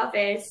my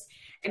office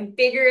and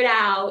figure it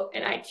out.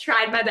 And I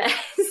tried my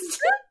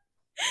best.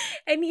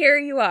 And here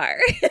you are.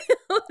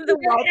 The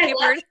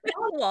wallpaper's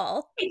on the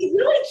wall. It's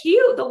really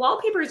cute. The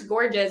wallpaper is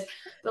gorgeous,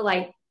 but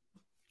like,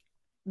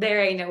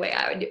 there ain't no way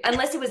I would do,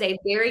 unless it was a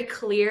very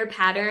clear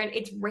pattern.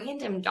 It's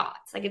random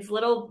dots. Like it's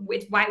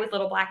white with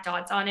little black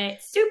dots on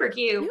it. Super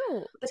cute.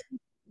 But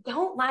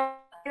don't line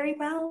very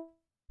well.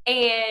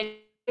 And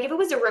if it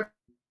was a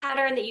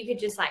pattern that you could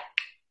just like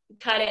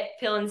cut it,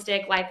 peel and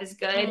stick, life is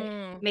good,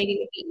 maybe it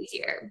would be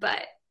easier.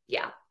 But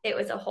yeah, it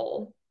was a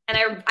whole. And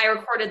I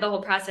recorded the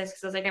whole process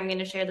because I was like, I'm going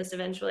to share this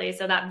eventually.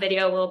 So that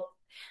video will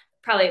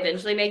probably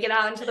eventually make it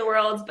out into the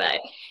world.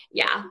 But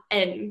yeah,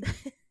 and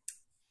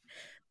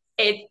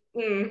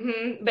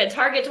but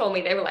Target told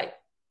me, they were like,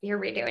 you're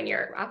redoing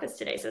your office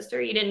today,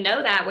 sister. You didn't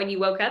know that when you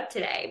woke up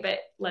today, but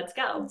let's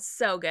go.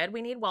 So good.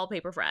 We need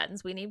wallpaper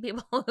friends. We need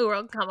people who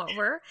will come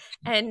over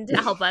and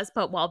help us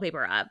put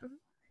wallpaper up.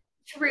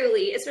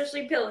 Truly,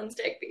 especially peel and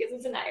stick, because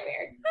it's a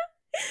nightmare.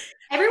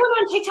 Everyone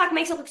on TikTok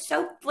makes it look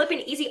so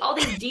flippin' easy. All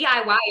these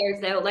DIYers,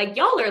 though, like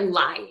y'all are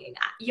lying.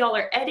 Y'all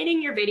are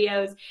editing your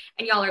videos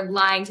and y'all are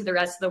lying to the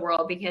rest of the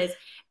world, because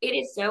it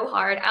is so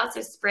hard. I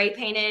also spray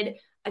painted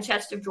a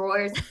chest of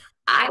drawers.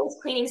 I was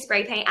cleaning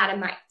spray paint out of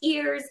my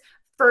ears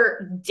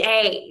for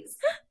days.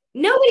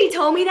 Nobody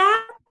told me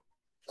that.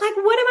 Like,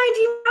 what am I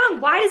doing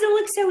wrong? Why does it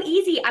look so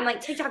easy? I'm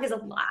like, TikTok is a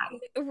lie.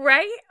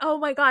 Right? Oh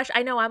my gosh.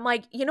 I know. I'm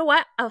like, you know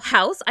what? A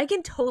house, I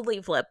can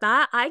totally flip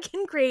that. I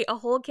can create a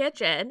whole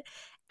kitchen.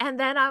 And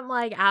then I'm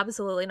like,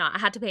 absolutely not. I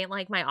had to paint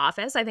like my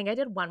office. I think I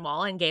did one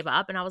wall and gave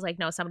up. And I was like,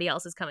 no, somebody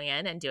else is coming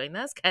in and doing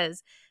this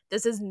because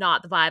this is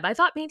not the vibe. I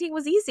thought painting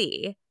was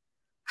easy.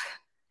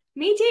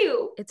 Me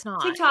too. It's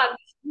not. TikTok,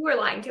 you were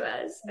lying to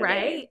us. Okay?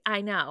 Right?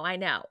 I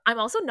know. I'm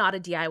also not a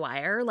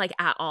DIYer, like,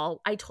 at all.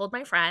 I told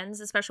my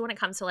friends, especially when it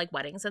comes to like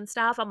weddings and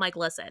stuff, I'm like,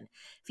 listen,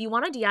 if you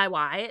want to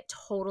DIY,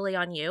 totally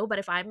on you. But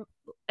if I'm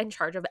in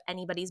charge of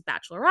anybody's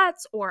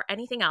bachelorettes or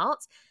anything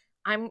else,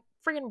 I'm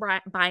freaking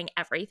buying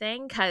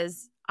everything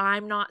because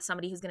I'm not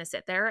somebody who's going to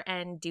sit there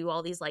and do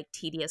all these like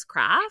tedious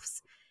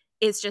crafts.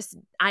 It's just,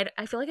 I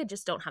feel like I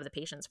just don't have the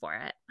patience for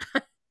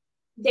it.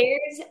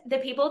 There's the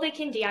people that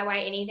can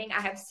DIY anything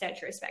I have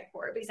such respect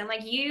for, because I'm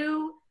like,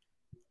 you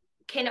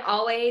can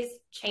always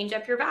change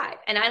up your vibe.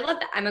 And I love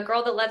that. I'm a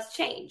girl that loves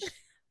change.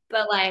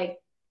 But like,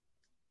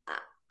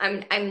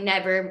 I'm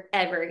never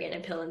ever gonna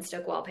peel and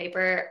stick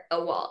wallpaper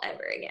a wall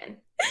ever again.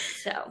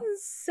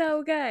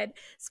 So good.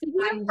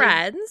 Speaking I'm of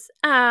friends,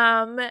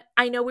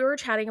 I know we were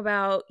chatting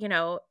about,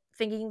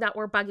 thinking that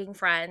we're bugging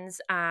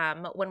friends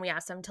when we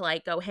ask them to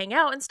like go hang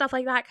out and stuff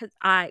like that, because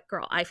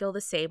I feel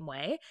the same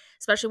way,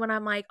 especially when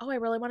I'm like, oh, I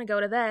really want to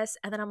go to this,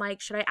 and then I'm like,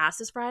 should I ask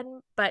this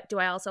friend, but do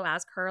I also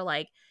ask her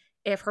like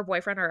if her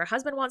boyfriend or her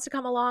husband wants to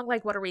come along,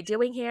 like what are we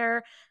doing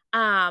here?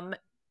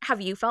 Have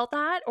you felt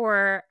that,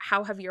 or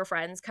how have your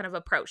friends kind of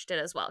approached it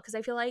as well? Because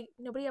I feel like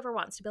nobody ever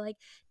wants to be like,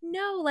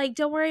 no, like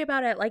don't worry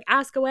about it, like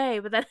ask away,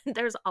 but then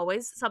there's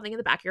always something in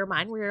the back of your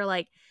mind where you're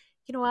like,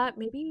 you know what,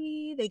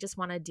 maybe they just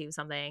want to do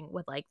something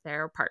with like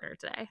their partner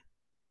today.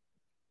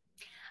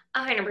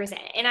 100%.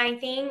 And I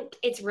think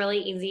it's really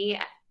easy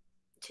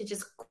to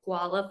just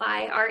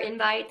qualify our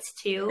invites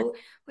too,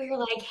 where you're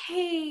like,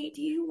 hey,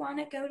 do you want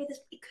to go to this?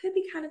 It could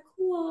be kind of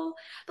cool,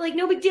 but like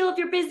no big deal if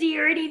you're busy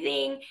or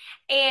anything.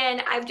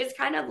 And I've just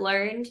kind of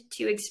learned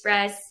to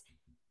express,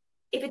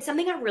 if it's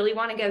something I really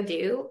want to go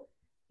do,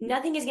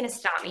 nothing is going to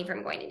stop me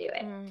from going to do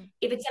it.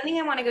 If it's something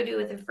I want to go do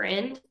with a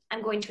friend,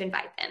 I'm going to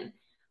invite them.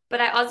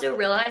 But I also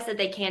realize that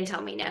they can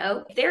tell me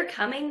no. If they're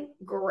coming,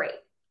 great.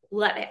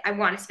 Love it. I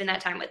want to spend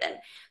that time with them.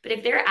 But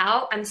if they're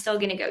out, I'm still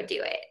going to go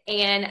do it.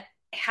 And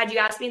had you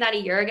asked me that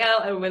a year ago,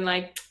 I would have been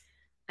like,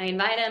 I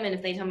invite them. And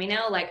if they tell me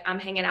no, like I'm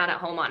hanging out at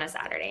home on a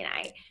Saturday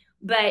night.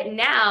 But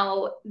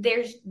now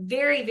there's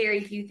very, very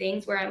few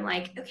things where I'm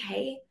like,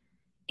 okay,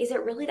 is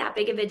it really that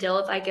big of a deal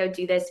if I go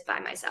do this by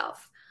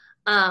myself?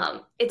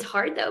 It's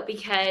hard though,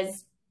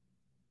 because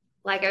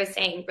like I was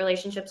saying,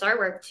 relationships are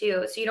work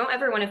too. So you don't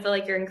ever want to feel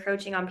like you're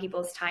encroaching on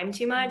people's time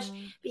too much,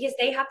 because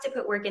they have to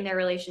put work in their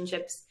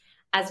relationships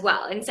as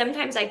well. And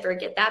sometimes I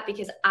forget that,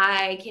 because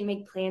I can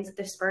make plans at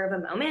the spur of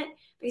a moment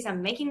because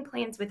I'm making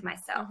plans with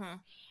myself.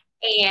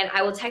 And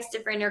I will text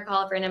a friend or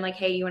call a friend. I'm like,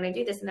 hey, you want to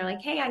do this? And they're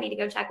like, hey, I need to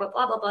go check what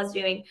blah, blah, blah is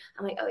doing.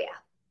 I'm like, oh yeah,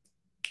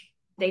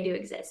 they do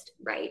exist.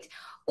 Right.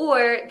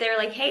 Or they're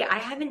like, hey, I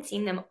haven't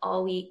seen them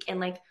all week.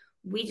 And like,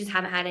 we just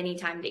haven't had any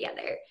time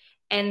together.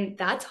 And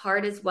that's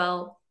hard as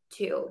well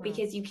too,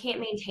 because you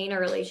can't maintain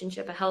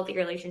a healthy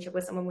relationship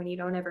with someone when you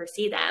don't ever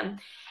see them.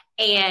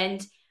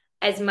 And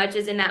as much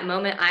as in that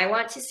moment I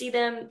want to see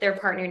them, their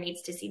partner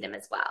needs to see them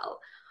as well.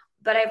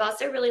 But I've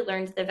also really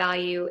learned the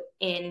value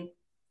in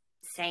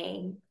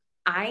saying,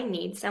 I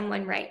need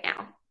someone right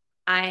now.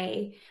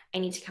 I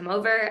need to come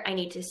over. I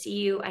need to see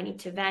you. I need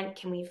to vent.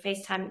 Can we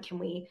FaceTime? Can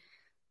we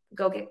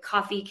go get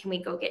coffee? Can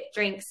we go get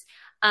drinks?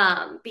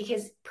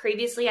 Because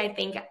previously, I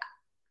think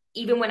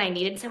even when I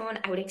needed someone,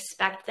 I would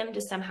expect them to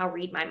somehow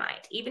read my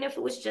mind. Even if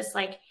it was just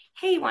like,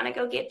 hey, want to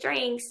go get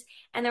drinks?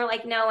 And they're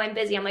like, no, I'm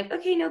busy. I'm like,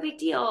 okay, no big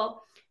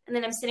deal. And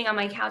then I'm sitting on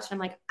my couch and I'm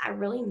like, I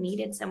really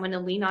needed someone to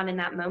lean on in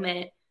that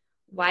moment.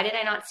 Why did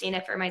I not stand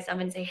up for myself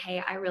and say,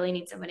 hey, I really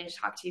need someone to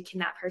talk to? Can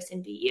that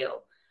person be you?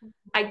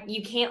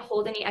 You can't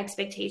hold any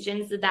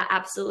expectations that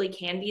absolutely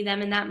can be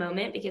them in that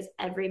moment, because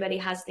everybody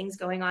has things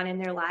going on in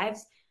their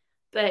lives.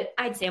 But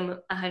I'd say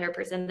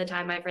 100% of the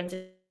time, my friends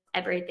do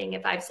everything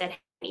if I've said, I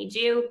need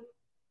you.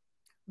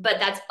 But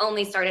that's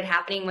only started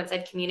happening once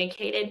I've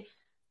communicated,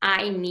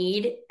 I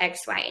need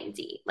X, Y, and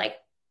Z. Like,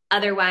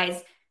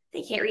 otherwise,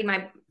 they can't read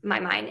my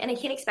mind, and I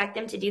can't expect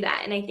them to do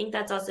that. And I think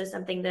that's also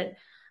something that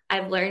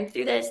I've learned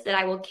through this, that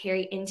I will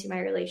carry into my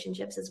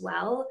relationships as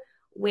well,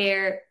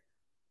 where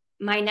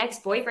my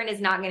next boyfriend is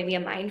not going to be a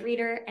mind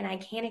reader, and I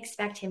can't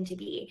expect him to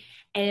be.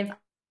 And if I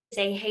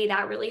say, hey,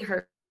 that really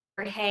hurt,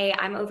 or hey,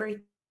 I'm over,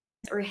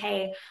 or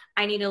hey,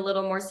 I need a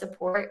little more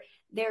support,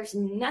 there's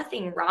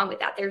nothing wrong with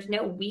that. There's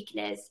no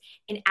weakness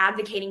in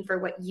advocating for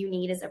what you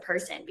need as a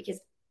person,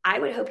 because I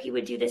would hope he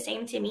would do the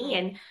same to me.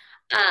 And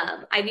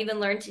I've even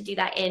learned to do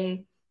that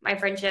in my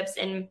friendships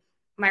and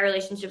my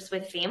relationships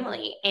with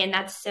family. And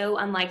that's so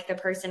unlike the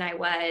person I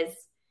was.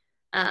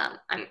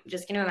 I'm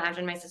just going to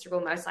imagine my sister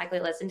will most likely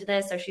listen to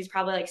this. So she's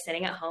probably like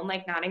sitting at home,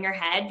 like nodding her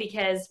head,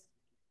 because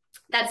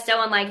that's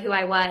so unlike who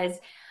I was.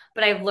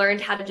 but I've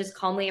learned how to just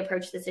calmly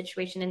approach the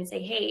situation and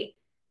say, hey,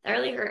 that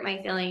really hurt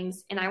my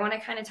feelings. And I want to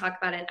kind of talk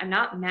about it. I'm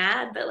not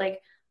mad, but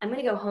like, I'm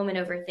going to go home and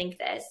overthink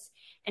this.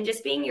 And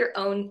just being your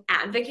own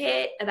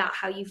advocate about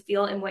how you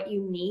feel and what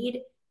you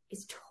need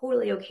is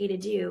totally okay to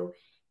do.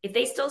 If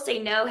they still say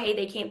no, hey,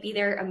 they can't be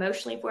there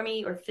emotionally for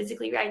me or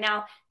physically right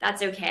now,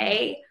 that's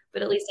okay.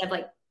 But at least I've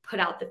like put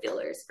out the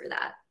feelers for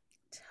that.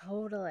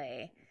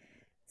 Totally.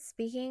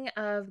 Speaking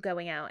of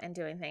going out and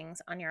doing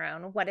things on your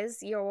own, what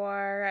is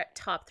your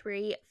top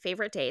 3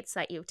 favorite dates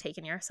that you've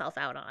taken yourself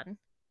out on?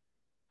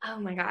 Oh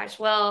my gosh.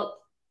 Well,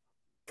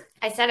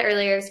 I said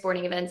earlier,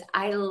 sporting events.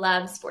 I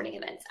love sporting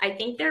events. I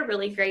think they're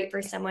really great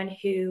for someone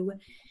who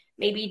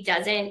maybe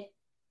doesn't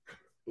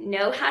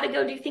know how to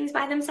go do things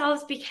by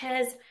themselves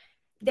because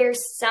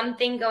there's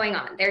something going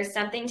on. There's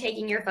something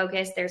taking your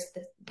focus. There's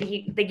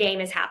the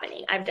game is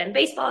happening. I've done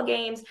baseball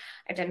games.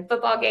 I've done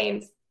football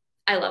games.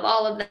 I love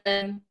all of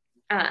them.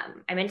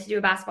 I meant to do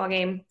a basketball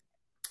game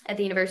at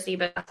the university,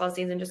 but basketball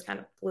season just kind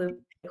of flew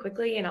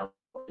quickly and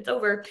it's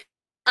over.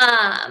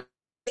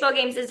 Baseball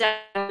games is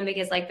done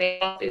because like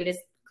baseball food is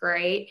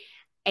great.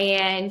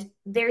 And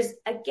there's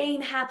a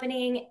game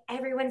happening.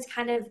 Everyone's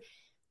kind of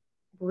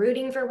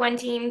rooting for one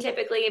team,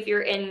 typically, if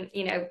you're in,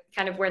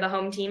 kind of where the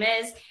home team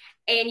is.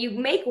 And you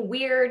make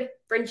weird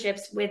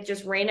friendships with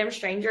just random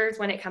strangers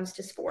when it comes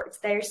to sports.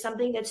 There's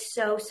something that's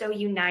so, so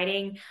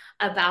uniting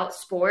about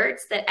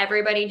sports that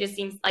everybody just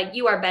seems like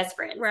you are best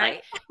friends.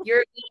 Right. Like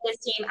you're a fan of this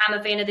team. I'm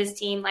a fan of this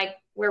team. Like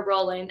we're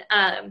rolling.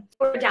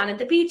 We're down at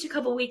the beach a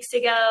couple weeks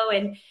ago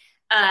and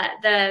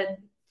the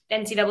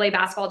NCAA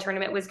basketball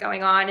tournament was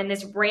going on. And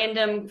this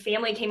random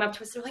family came up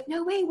to us. They're like,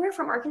 no way, we're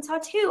from Arkansas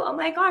too. Oh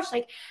my gosh.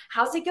 Like,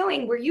 how's it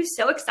going? Were you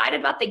so excited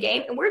about the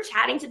game? And we're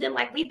chatting to them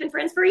like we've been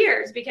friends for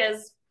years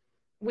because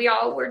we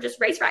all were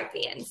just racetrack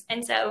fans.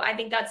 And so I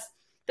think that's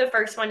the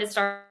first one to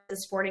start a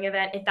sporting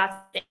event. If that's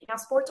it. Now,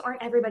 sports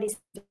aren't everybody's.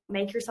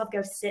 Make yourself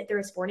go sit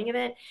through a sporting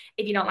event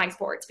if you don't like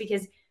sports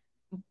because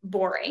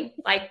boring.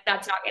 Like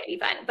that's not going to be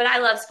fun. But I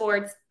love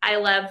sports. I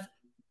love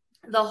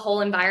the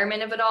whole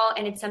environment of it all.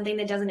 And it's something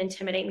that doesn't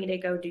intimidate me to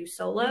go do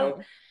solo.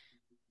 Mm-hmm.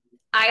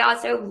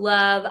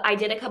 I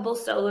did a couple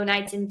solo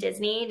nights in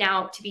Disney.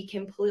 Now, to be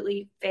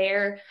completely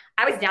fair,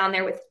 I was down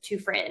there with 2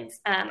 friends.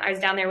 I was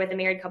down there with a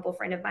married couple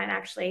friend of mine,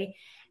 actually.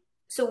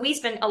 So we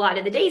spent a lot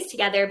of the days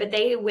together, but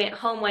they went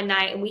home one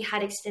night and we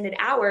had extended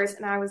hours.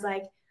 And I was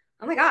like,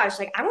 oh my gosh,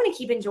 like I want to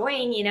keep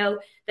enjoying,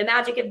 the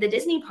magic of the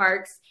Disney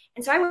parks.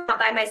 And so I went out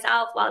by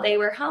myself while they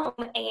were home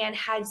and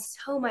had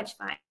so much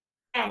fun.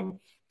 And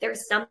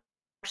there's something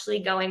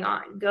actually going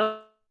on.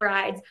 Go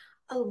rides.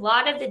 A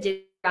lot of the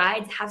Disney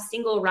rides have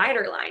single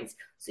rider lines.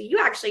 So you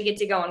actually get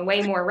to go on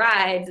way more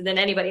rides than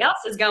anybody else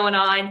is going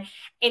on.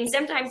 And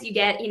sometimes you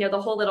get,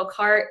 the whole little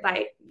cart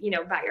by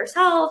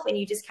yourself and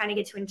you just kind of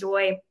get to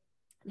enjoy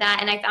that.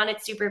 And I found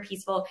it super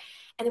peaceful.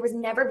 And there was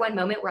never one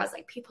moment where I was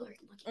like, people are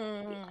looking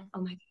at me like,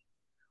 oh my God,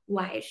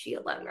 why is she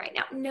alone right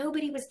now?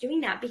 Nobody was doing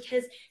that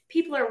because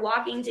people are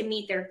walking to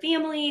meet their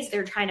families.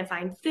 They're trying to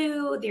find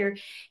food. They're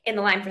in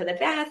the line for the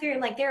bathroom.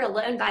 Like they're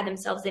alone by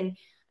themselves in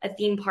a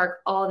theme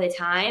park all the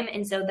time.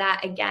 And so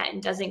that,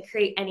 again, doesn't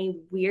create any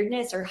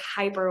weirdness or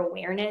hyper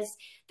awareness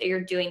that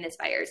you're doing this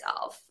by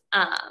yourself.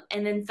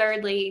 And then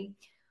thirdly,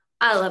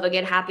 I love a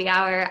good happy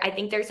hour. I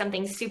think there's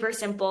something super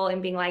simple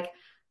in being like,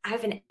 I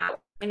have an hour.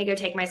 I'm going to go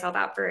take myself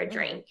out for a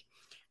drink.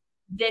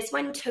 This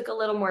one took a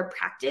little more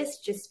practice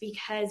just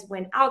because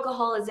when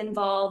alcohol is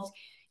involved,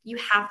 you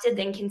have to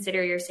then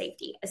consider your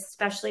safety,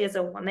 especially as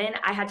a woman.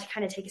 I had to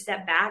kind of take a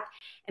step back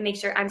and make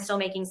sure I'm still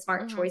making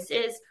smart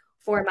choices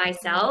for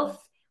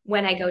myself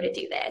when I go to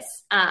do this.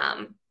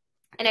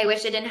 And I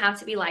wish it didn't have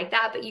to be like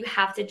that, but you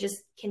have to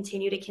just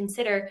continue to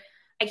consider,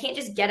 I can't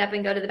just get up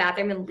and go to the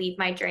bathroom and leave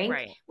my drink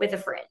with a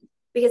friend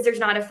because there's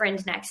not a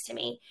friend next to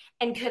me.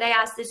 And could I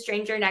ask the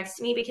stranger next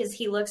to me because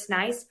he looks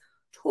nice?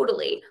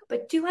 Totally.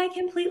 But do I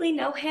completely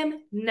know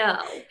him?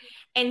 No.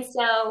 And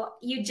so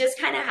you just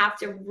kind of have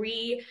to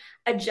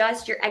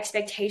readjust your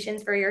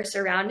expectations for your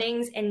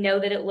surroundings and know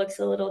that it looks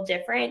a little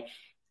different,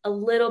 a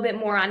little bit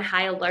more on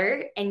high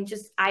alert. And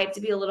just, I have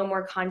to be a little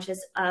more conscious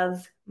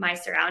of my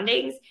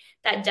surroundings.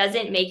 That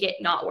doesn't make it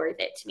not worth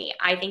it to me.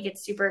 I think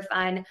it's super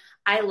fun.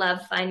 I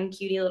love fun,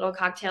 cutie little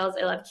cocktails.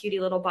 I love cutie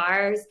little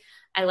bars.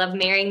 I love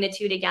marrying the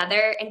two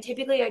together. And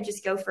typically I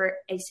just go for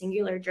a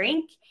singular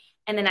drink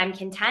and then I'm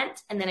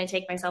content. And then I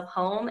take myself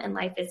home and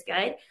life is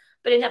good.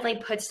 But it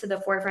definitely puts to the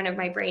forefront of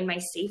my brain my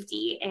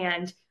safety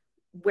and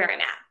where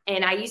I'm at.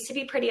 And I used to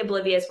be pretty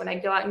oblivious when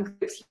I'd go out in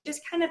groups. You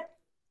just kind of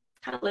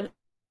live.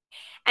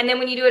 And then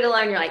when you do it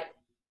alone, you're like,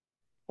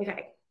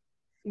 okay,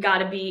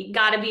 gotta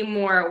be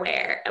more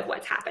aware of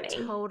what's happening.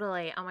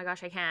 Totally. Oh my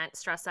gosh, I can't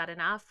stress that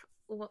enough.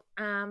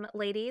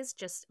 Ladies,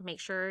 just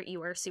make sure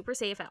you are super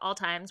safe at all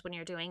times when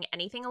you're doing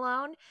anything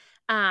alone.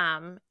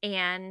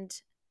 And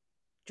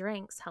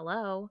drinks.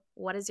 Hello.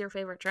 What is your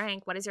favorite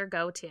drink? What is your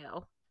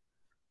go-to?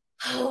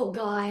 Oh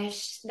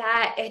gosh,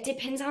 it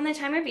depends on the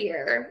time of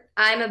year.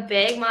 I'm a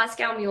big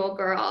Moscow Mule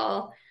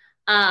girl.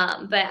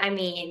 But I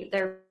mean,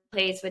 the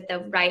place with the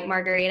right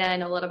margarita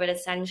and a little bit of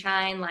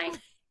sunshine, like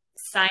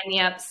sign me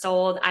up,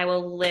 sold. I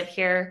will live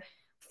here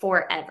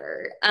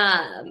forever.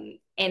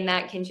 And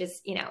that can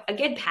just, a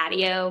good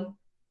patio,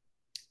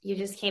 you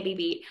just can't be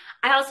beat.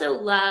 I also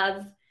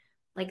love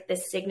like the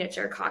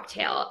signature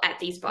cocktail at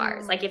these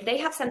bars. Like if they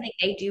have something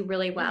they do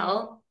really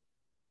well,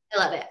 I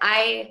love it.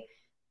 I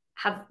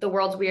have the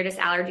world's weirdest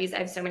allergies. I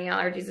have so many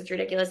allergies. It's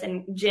ridiculous.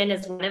 And gin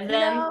is one of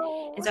them.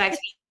 No. And so I have to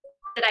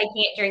that I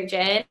can't drink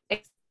gin.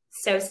 It's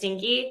so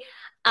stinky.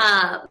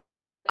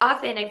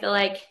 Often I feel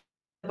like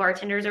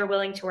bartenders are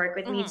willing to work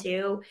with me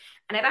too.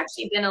 And I've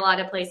actually been a lot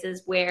of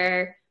places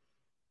where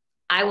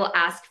I will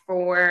ask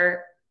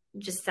for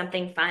just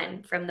something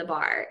fun from the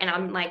bar. And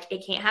I'm like,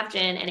 it can't have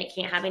gin and it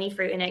can't have any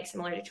fruit in it because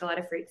I'm allergic to a lot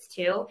of fruits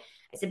too.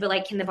 I said, but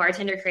like, can the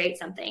bartender create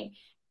something?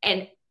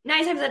 And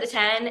 9 times out of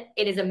 10,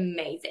 it is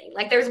amazing.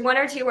 Like there's 1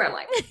 or 2 where I'm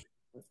like,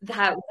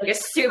 that was like a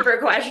super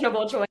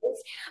questionable choice.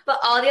 But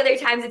all the other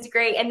times it's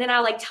great. And then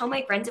I'll like tell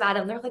my friends about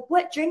it. And they're like,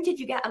 what drink did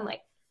you get? I'm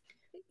like,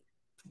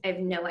 I have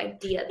no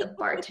idea. The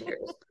bartenders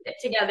put it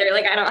together.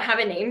 Like I don't have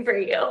a name for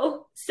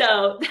you.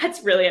 So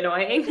that's really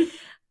annoying.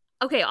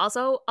 Okay,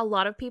 also, a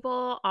lot of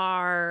people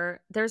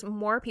there's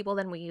more people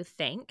than you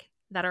think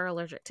that are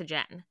allergic to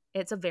gin.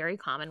 It's a very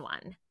common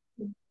one.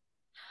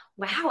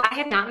 Wow, I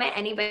have not met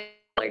anybody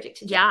allergic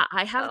to gin. Yeah,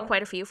 I have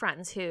quite a few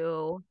friends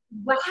who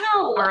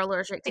are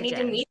allergic to gin. I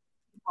need to meet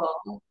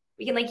people.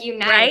 We can like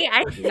unite,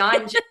 right?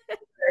 non-gin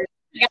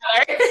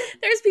together.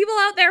 There's people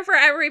out there for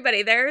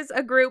everybody. There's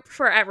a group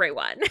for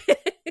everyone.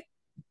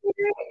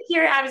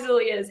 Here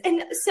absolutely is.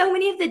 And so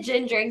many of the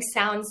gin drinks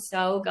sound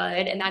so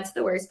good. And that's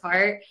the worst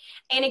part.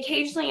 And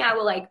occasionally I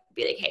will like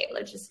be like, hey,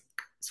 let's just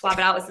swap it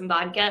out with some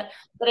vodka.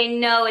 But I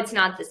know it's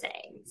not the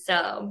same.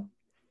 So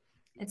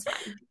it's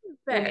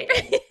fine.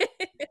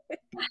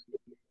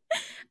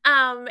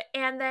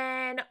 And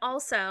then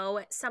also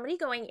somebody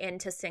going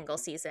into single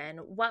season,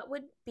 what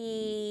would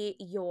be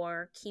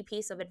your key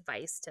piece of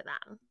advice to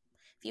them?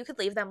 If you could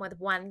leave them with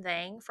one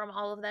thing from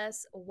all of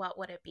this, what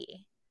would it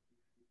be?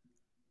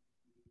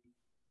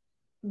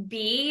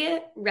 Be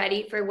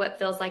ready for what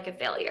feels like a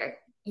failure.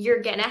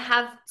 You're going to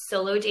have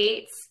solo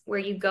dates where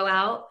you go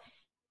out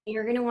and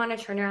you're going to want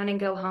to turn around and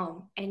go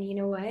home. And you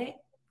know what?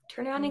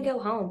 Turn around and go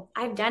home.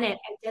 I've done it.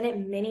 I've done it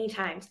many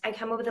times. I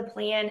come up with a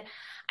plan.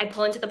 I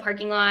pull into the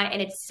parking lot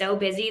and it's so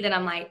busy that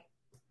I'm like,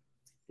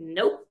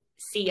 nope,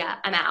 see ya,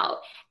 I'm out.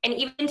 And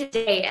even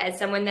today, as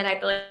someone that I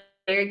feel like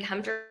very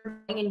comfortable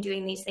in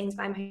doing these things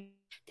by myself,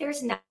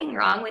 there's nothing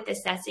wrong with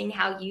assessing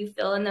how you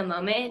feel in the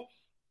moment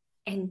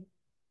and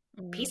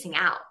piecing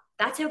out.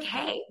 That's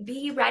okay.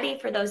 Be ready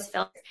for those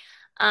feelings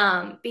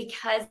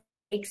because it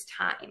takes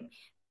time.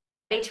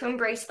 To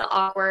embrace the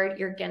awkward,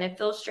 you're going to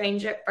feel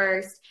strange at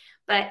first.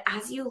 But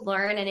as you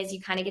learn and as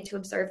you kind of get to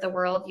observe the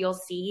world, you'll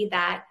see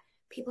that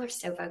people are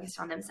so focused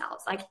on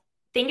themselves. Like,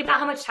 think about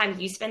how much time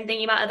you spend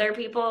thinking about other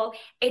people.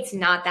 It's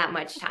not that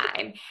much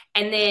time.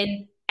 And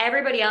then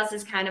everybody else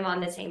is kind of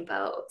on the same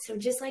boat. So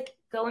just like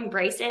go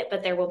embrace it,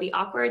 but there will be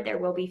awkward. There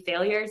will be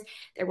failures.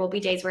 There will be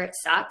days where it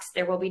sucks.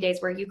 There will be days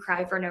where you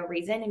cry for no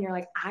reason. And you're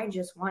like, I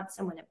just want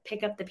someone to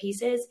pick up the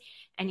pieces.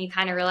 And you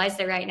kind of realize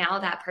that right now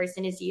that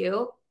person is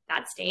you.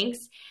 That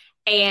stinks.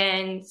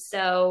 And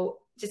so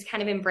just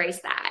kind of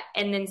embrace that.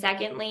 And then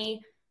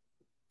secondly,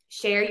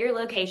 share your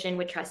location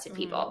with trusted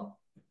people.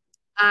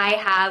 I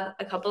have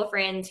a couple of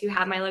friends who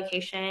have my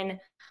location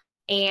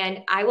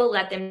and I will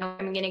let them know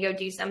I'm going to go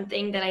do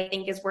something that I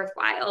think is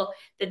worthwhile,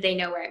 that they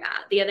know where I'm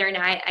at. The other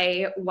night,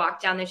 I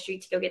walked down the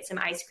street to go get some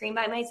ice cream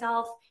by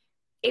myself.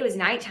 It was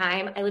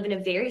nighttime. I live in a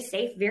very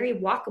safe, very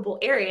walkable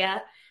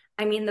area.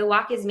 I mean, the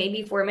walk is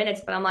maybe 4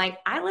 minutes, but I'm like,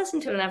 I listen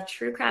to enough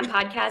true crime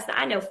podcasts that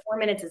I know 4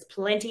 minutes is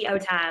plenty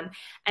of time.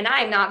 And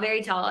I am not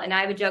very tall. And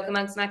I have a joke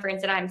amongst my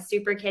friends that I'm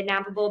super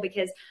kidnappable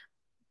because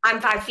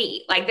I'm 5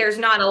 feet. Like, there's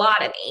not a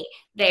lot of me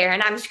there.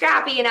 And I'm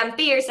scrappy and I'm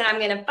fierce and I'm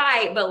going to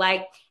fight. But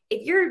like,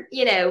 if you're,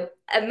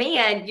 a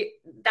man,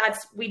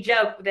 we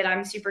joke that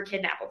I'm super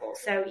kidnappable.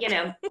 So,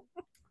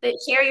 but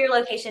share your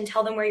location,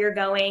 tell them where you're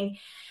going.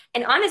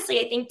 And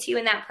honestly, I think too,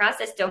 in that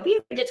process, don't be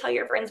afraid to tell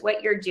your friends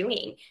what you're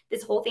doing.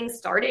 This whole thing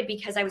started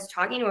because I was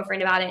talking to a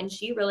friend about it and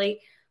she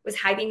really was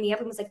hyping me up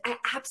and was like, I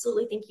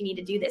absolutely think you need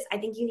to do this. I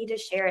think you need to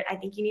share it. I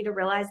think you need to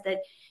realize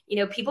that,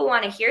 people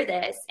want to hear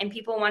this and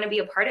people want to be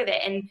a part of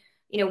it. And,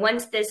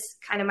 once this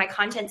kind of my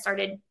content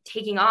started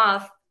taking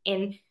off,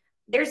 and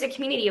there's a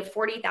community of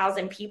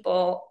 40,000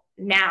 people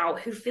now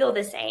who feel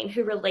the same,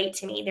 who relate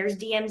to me. There's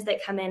DMs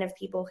that come in of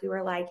people who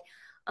are like,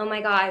 oh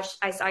my gosh,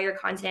 I saw your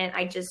content.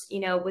 I just,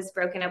 was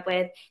broken up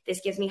with. This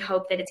gives me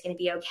hope that it's going to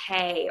be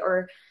okay.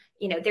 Or,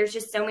 there's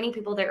just so many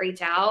people that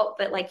reach out,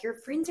 but like your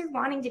friends are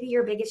wanting to be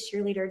your biggest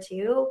cheerleader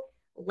too.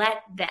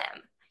 Let them,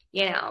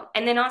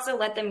 and then also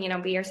let them,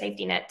 be your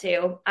safety net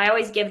too. I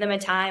always give them a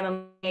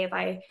time. If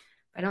I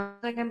don't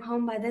look like I'm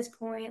home by this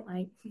point,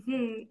 like,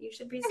 you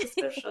should be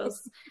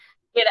suspicious,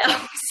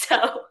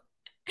 so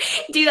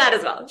do that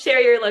as well. Share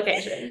your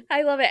location.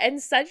 I love it.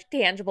 And such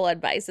tangible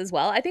advice as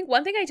well. I think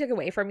one thing I took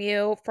away from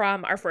you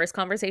from our first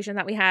conversation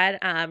that we had,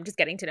 just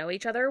getting to know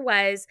each other,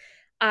 was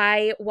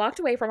I walked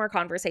away from our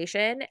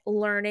conversation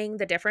learning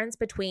the difference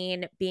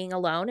between being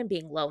alone and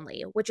being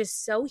lonely, which is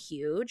so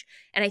huge.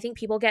 And I think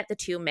people get the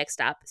two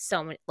mixed up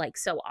so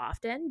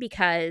often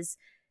because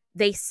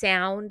they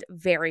sound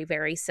very,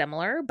 very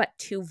similar, but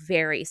two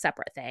very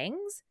separate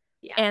things.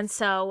 Yeah. And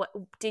so,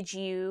 did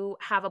you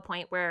have a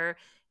point where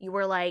you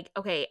were like,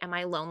 okay, am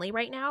I lonely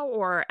right now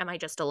or am I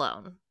just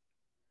alone?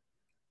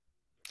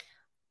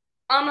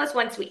 Almost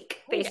once a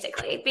week,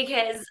 basically,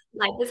 because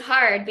life is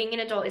hard. Being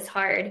an adult is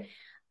hard.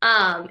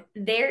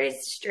 There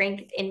is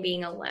strength in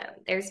being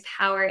alone. There's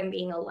power in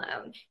being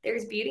alone.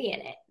 There's beauty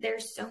in it.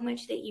 There's so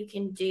much that you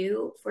can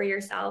do for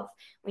yourself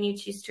when you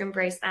choose to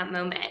embrace that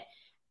moment.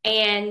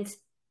 And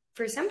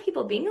for some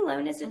people, being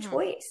alone is a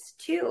choice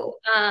too.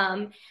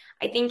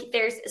 I think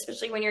there's,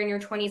 especially when you're in your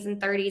 20s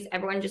and 30s,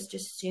 everyone just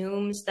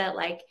assumes that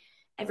like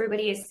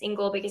everybody is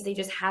single because they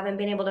just haven't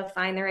been able to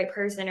find the right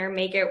person or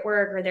make it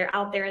work, or they're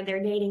out there and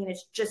they're dating and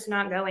it's just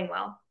not going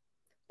well,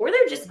 or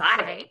they're just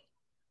vibing. Right.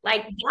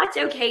 Like, that's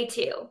okay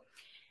too.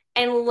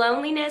 And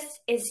loneliness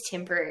is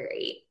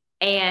temporary.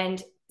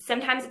 And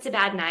sometimes it's a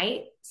bad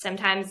night.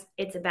 Sometimes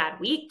it's a bad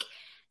week.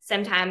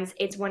 Sometimes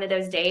it's one of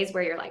those days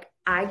where you're like,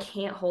 I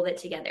can't hold it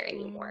together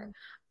anymore.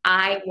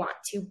 I want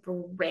to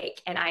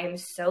break and I am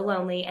so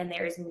lonely and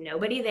there is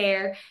nobody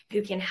there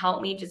who can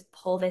help me just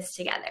pull this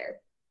together.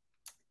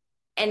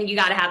 And you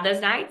got to have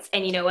those nights.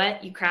 And you know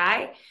what? You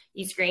cry,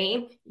 you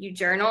scream, you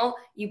journal,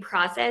 you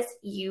process,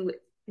 you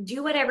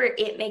do whatever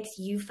it makes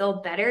you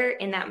feel better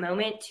in that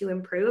moment to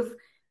improve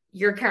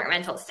your current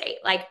mental state.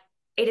 Like,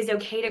 it is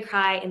okay to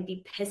cry and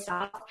be pissed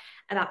off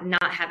about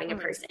not having a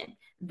person.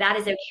 That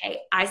is okay.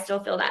 I still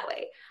feel that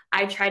way.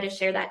 I try to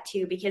share that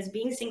too, because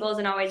being single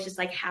isn't always just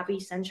like happy,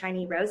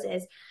 sunshiny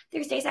roses.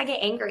 There's days I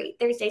get angry.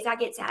 There's days I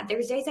get sad.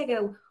 There's days I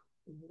go,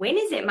 when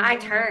is it my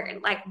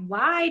turn? Like,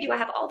 why do I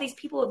have all these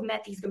people who've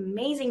met these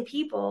amazing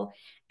people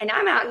and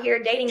I'm out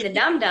here dating the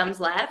dum-dums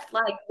left?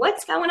 Like,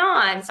 what's going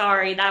on?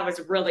 Sorry, that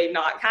was really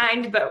not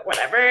kind, but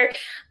whatever.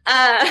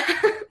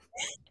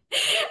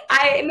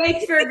 It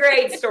makes for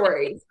great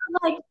stories.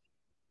 Like,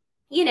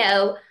 you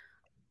know,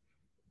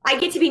 I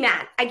get to be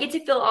mad. I get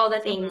to feel all the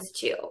things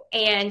too.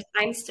 And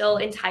I'm still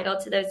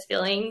entitled to those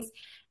feelings.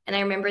 And I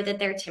remember that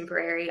they're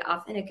temporary.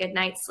 Often a good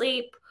night's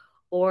sleep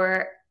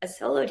or a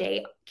solo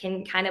date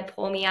can kind of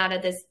pull me out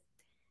of this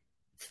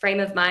frame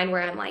of mind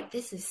where I'm like,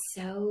 this is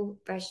so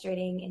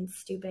frustrating and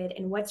stupid.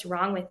 And what's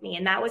wrong with me?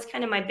 And that was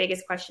kind of my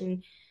biggest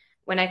question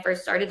when I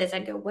first started this.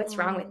 I'd go, what's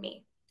wrong with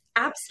me?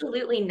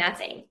 Absolutely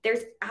nothing.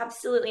 There's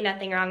absolutely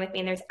nothing wrong with me.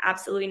 And there's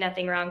absolutely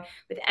nothing wrong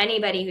with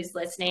anybody who's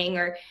listening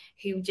or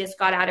who just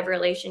got out of a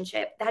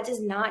relationship. That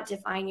does not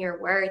define your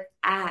worth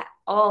at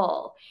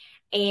all.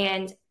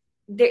 And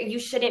you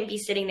shouldn't be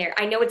sitting there.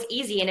 I know it's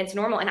easy and it's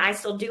normal and I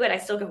still do it. I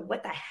still go,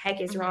 what the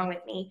heck is wrong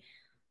with me?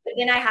 But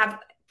then I have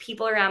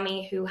people around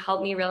me who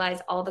help me realize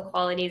all the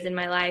qualities in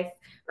my life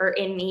or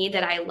in me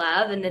that I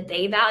love and that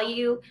they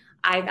value,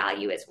 I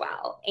value as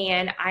well.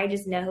 And I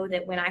just know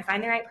that when I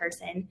find the right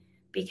person,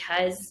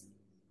 because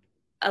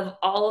of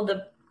all of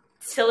the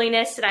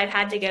silliness that I've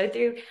had to go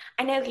through,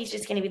 I know he's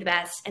just going to be the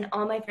best. And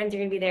all my friends are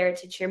going to be there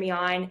to cheer me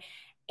on.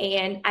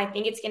 And I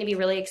think it's going to be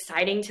really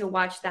exciting to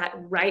watch that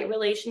right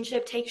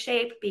relationship take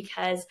shape,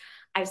 because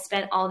I've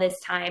spent all this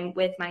time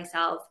with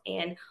myself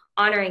and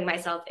honoring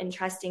myself and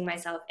trusting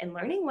myself and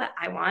learning what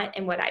I want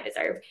and what I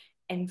deserve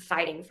and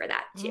fighting for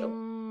that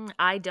too.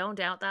 I don't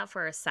doubt that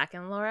for a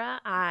second, Laura.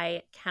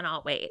 I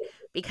cannot wait,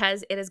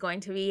 because it is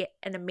going to be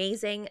an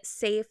amazing,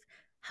 safe,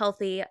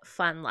 healthy,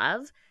 fun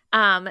love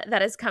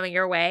that is coming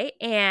your way.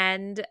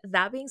 And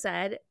that being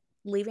said,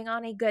 leaving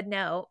on a good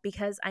note,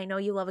 because I know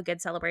you love a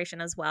good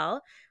celebration as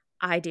well.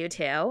 I do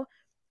too.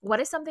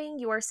 What is something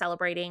you are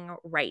celebrating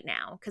right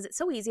now? Because it's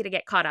so easy to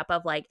get caught up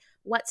of like,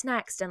 what's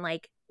next? And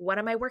like, what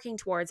am I working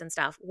towards and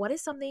stuff? What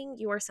is something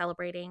you are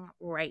celebrating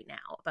right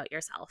now about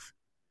yourself?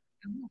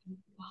 Oh my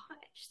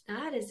gosh,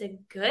 that is a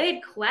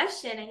good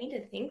question. I need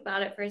to think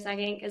about it for a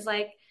second, because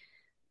like,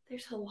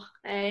 there's a lot.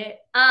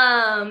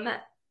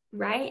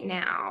 Right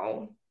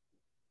now, I'm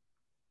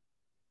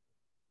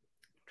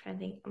trying to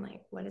think. I'm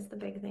like, what is the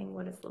big thing?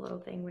 What is the little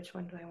thing? Which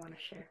one do I want to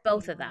share?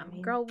 Both of them.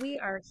 Girl, we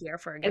are here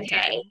for a good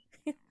time.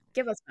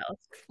 Give us both.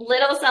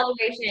 Little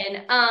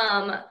celebration.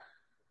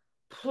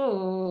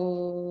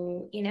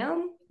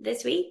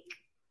 This week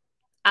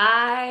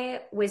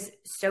I was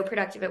so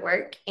productive at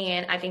work,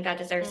 and I think that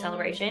deserves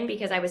celebration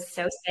because I was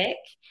so sick,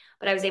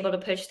 but I was able to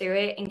push through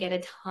it and get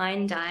a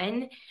ton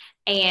done.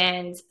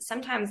 And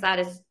sometimes that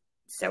is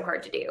so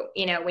hard to do,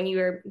 when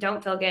you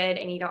don't feel good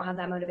and you don't have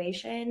that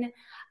motivation.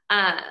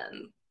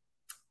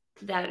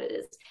 That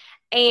is.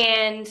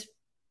 And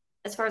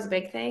as far as a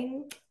big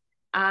thing,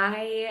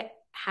 I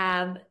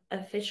have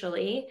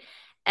officially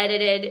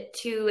edited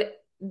to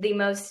the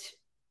most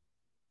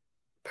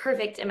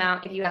perfect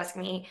amount, if you ask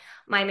me,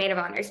 my maid of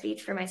honor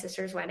speech for my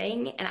sister's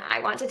wedding. And I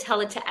want to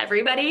tell it to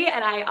everybody,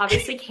 and I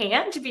obviously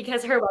can't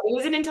because her wedding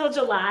isn't until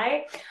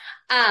July.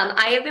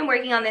 I have been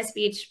working on this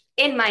speech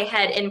in my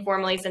head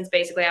informally since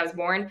basically I was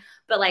born,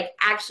 but like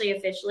actually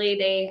officially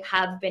they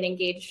have been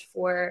engaged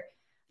for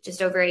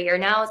just over a year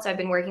now. So I've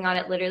been working on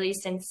it literally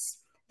since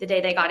the day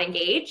they got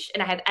engaged,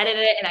 and I have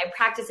edited it and I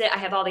practice it. I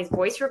have all these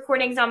voice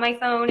recordings on my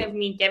phone of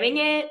me giving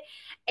it,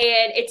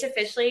 and it's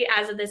officially,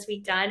 as of this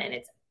week, done. And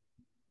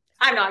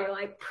I'm not gonna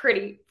lie,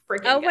 pretty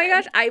freaking Oh my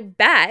good. gosh, I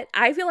bet.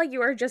 I feel like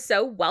you are just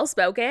so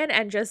well-spoken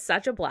and just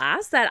such a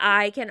blast that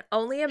I can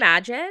only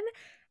imagine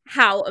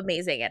how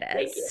amazing it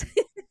Thank you. is.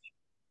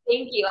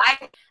 Thank you.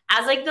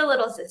 As like the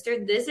little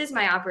sister, this is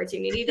my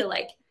opportunity to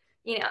like,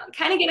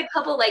 kind of get a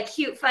couple like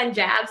cute, fun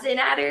jabs in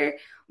at her.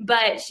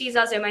 But she's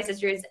also, my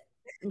sister is,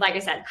 like I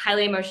said,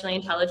 highly emotionally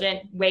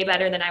intelligent, way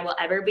better than I will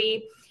ever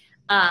be.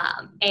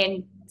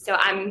 And so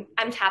I'm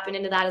tapping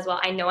into that as well.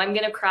 I know I'm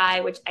going to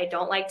cry, which I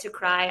don't like to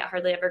cry. I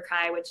hardly ever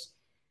cry, which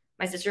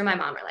my sister and my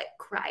mom are like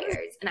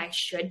criers, and I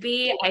should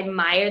be. I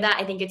admire that.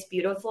 I think it's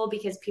beautiful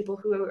because people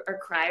who are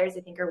criers, I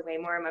think, are way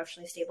more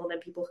emotionally stable than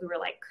people who are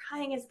like,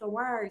 crying is the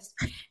worst.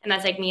 And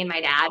that's like me and my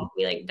dad.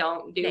 We like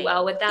don't do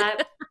well with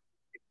that.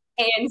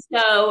 And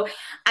so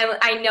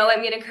I know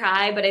I'm going to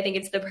cry, but I think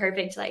it's the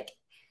perfect, like,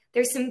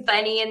 there's some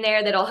funny in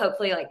there that'll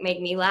hopefully like make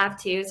me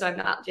laugh too. So I'm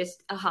not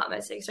just a hot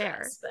mess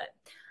express, but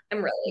I'm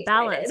really excited.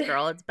 Balance,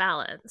 girl. It's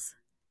balance.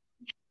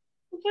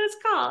 That's what it's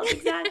called.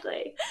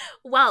 Exactly.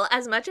 Well,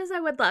 as much as I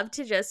would love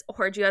to just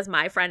hoard you as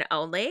my friend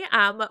only,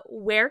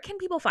 where can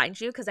people find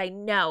you? Because I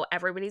know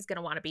everybody's going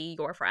to want to be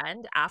your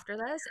friend after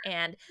this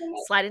and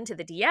slide into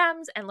the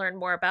DMs and learn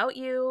more about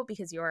you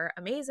because you're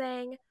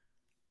amazing.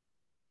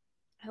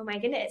 Oh my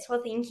goodness.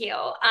 Well, thank you.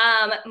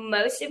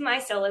 Most of my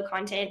solo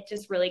content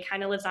just really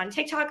kind of lives on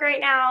TikTok right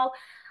now.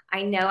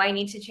 I know I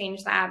need to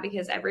change that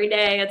because every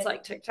day it's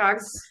like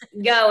TikTok's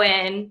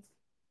going.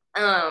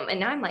 And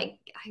now I'm like,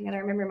 I gotta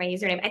remember my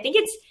username. I think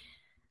it's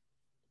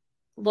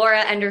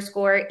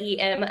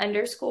Laura_EM_,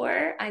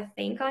 I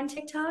think, on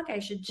TikTok. I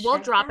should check. We'll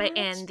drop it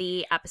in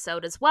the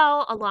episode as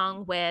well,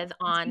 along with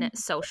on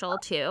social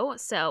too.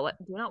 So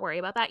do not worry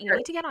about that. You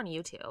need to get on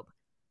YouTube.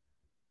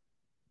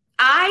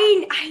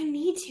 I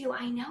need to.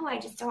 I know. I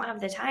just don't have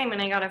the time, and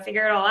I got to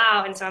figure it all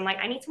out. And so I'm like,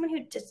 I need someone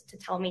who just to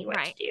tell me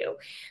what to do.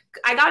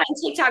 I got on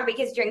TikTok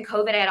because during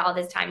COVID, I had all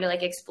this time to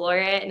like explore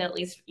it and at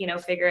least,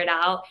 figure it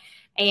out.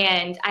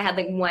 And I had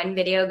like one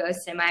video go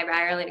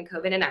semi-viral in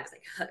COVID, and I was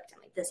like hooked.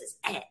 I'm like, this is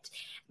it.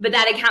 But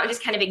that account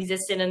just kind of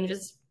existed and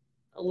just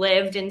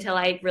lived until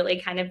I really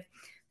kind of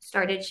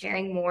started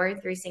sharing more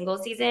through single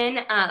season.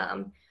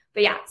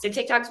 But yeah, so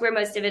TikTok's where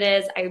most of it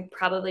is. I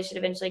probably should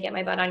eventually get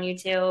my butt on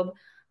YouTube.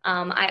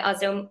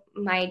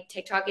 My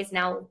TikTok is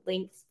now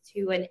linked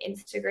to an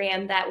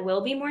Instagram that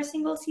will be more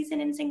single season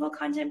and single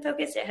content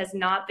focused. It has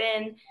not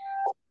been.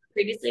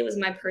 Previously it was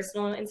my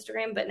personal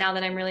Instagram, but now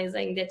that I'm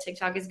realizing that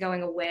TikTok is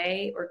going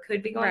away or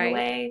could be going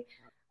away,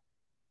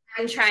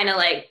 I'm trying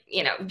to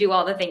do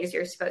all the things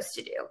you're supposed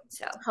to do.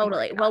 So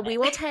totally. Well, we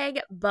will tag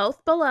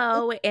both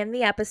below in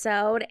the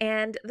episode,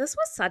 and this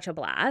was such a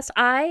blast.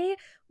 I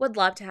would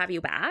love to have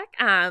you back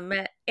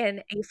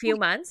in a few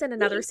months in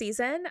another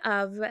season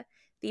of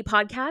the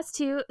podcast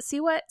to see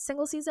what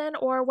single season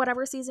or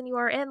whatever season you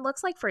are in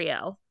looks like for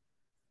you.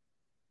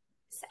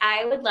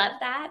 I would love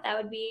that. That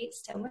would be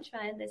so much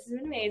fun. This has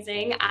been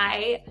amazing.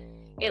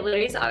 It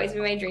literally has always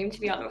been my dream to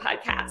be on the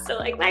podcast. So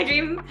like my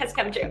dream has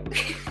come true.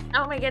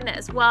 Oh my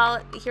goodness.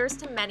 Well, here's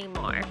to many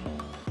more.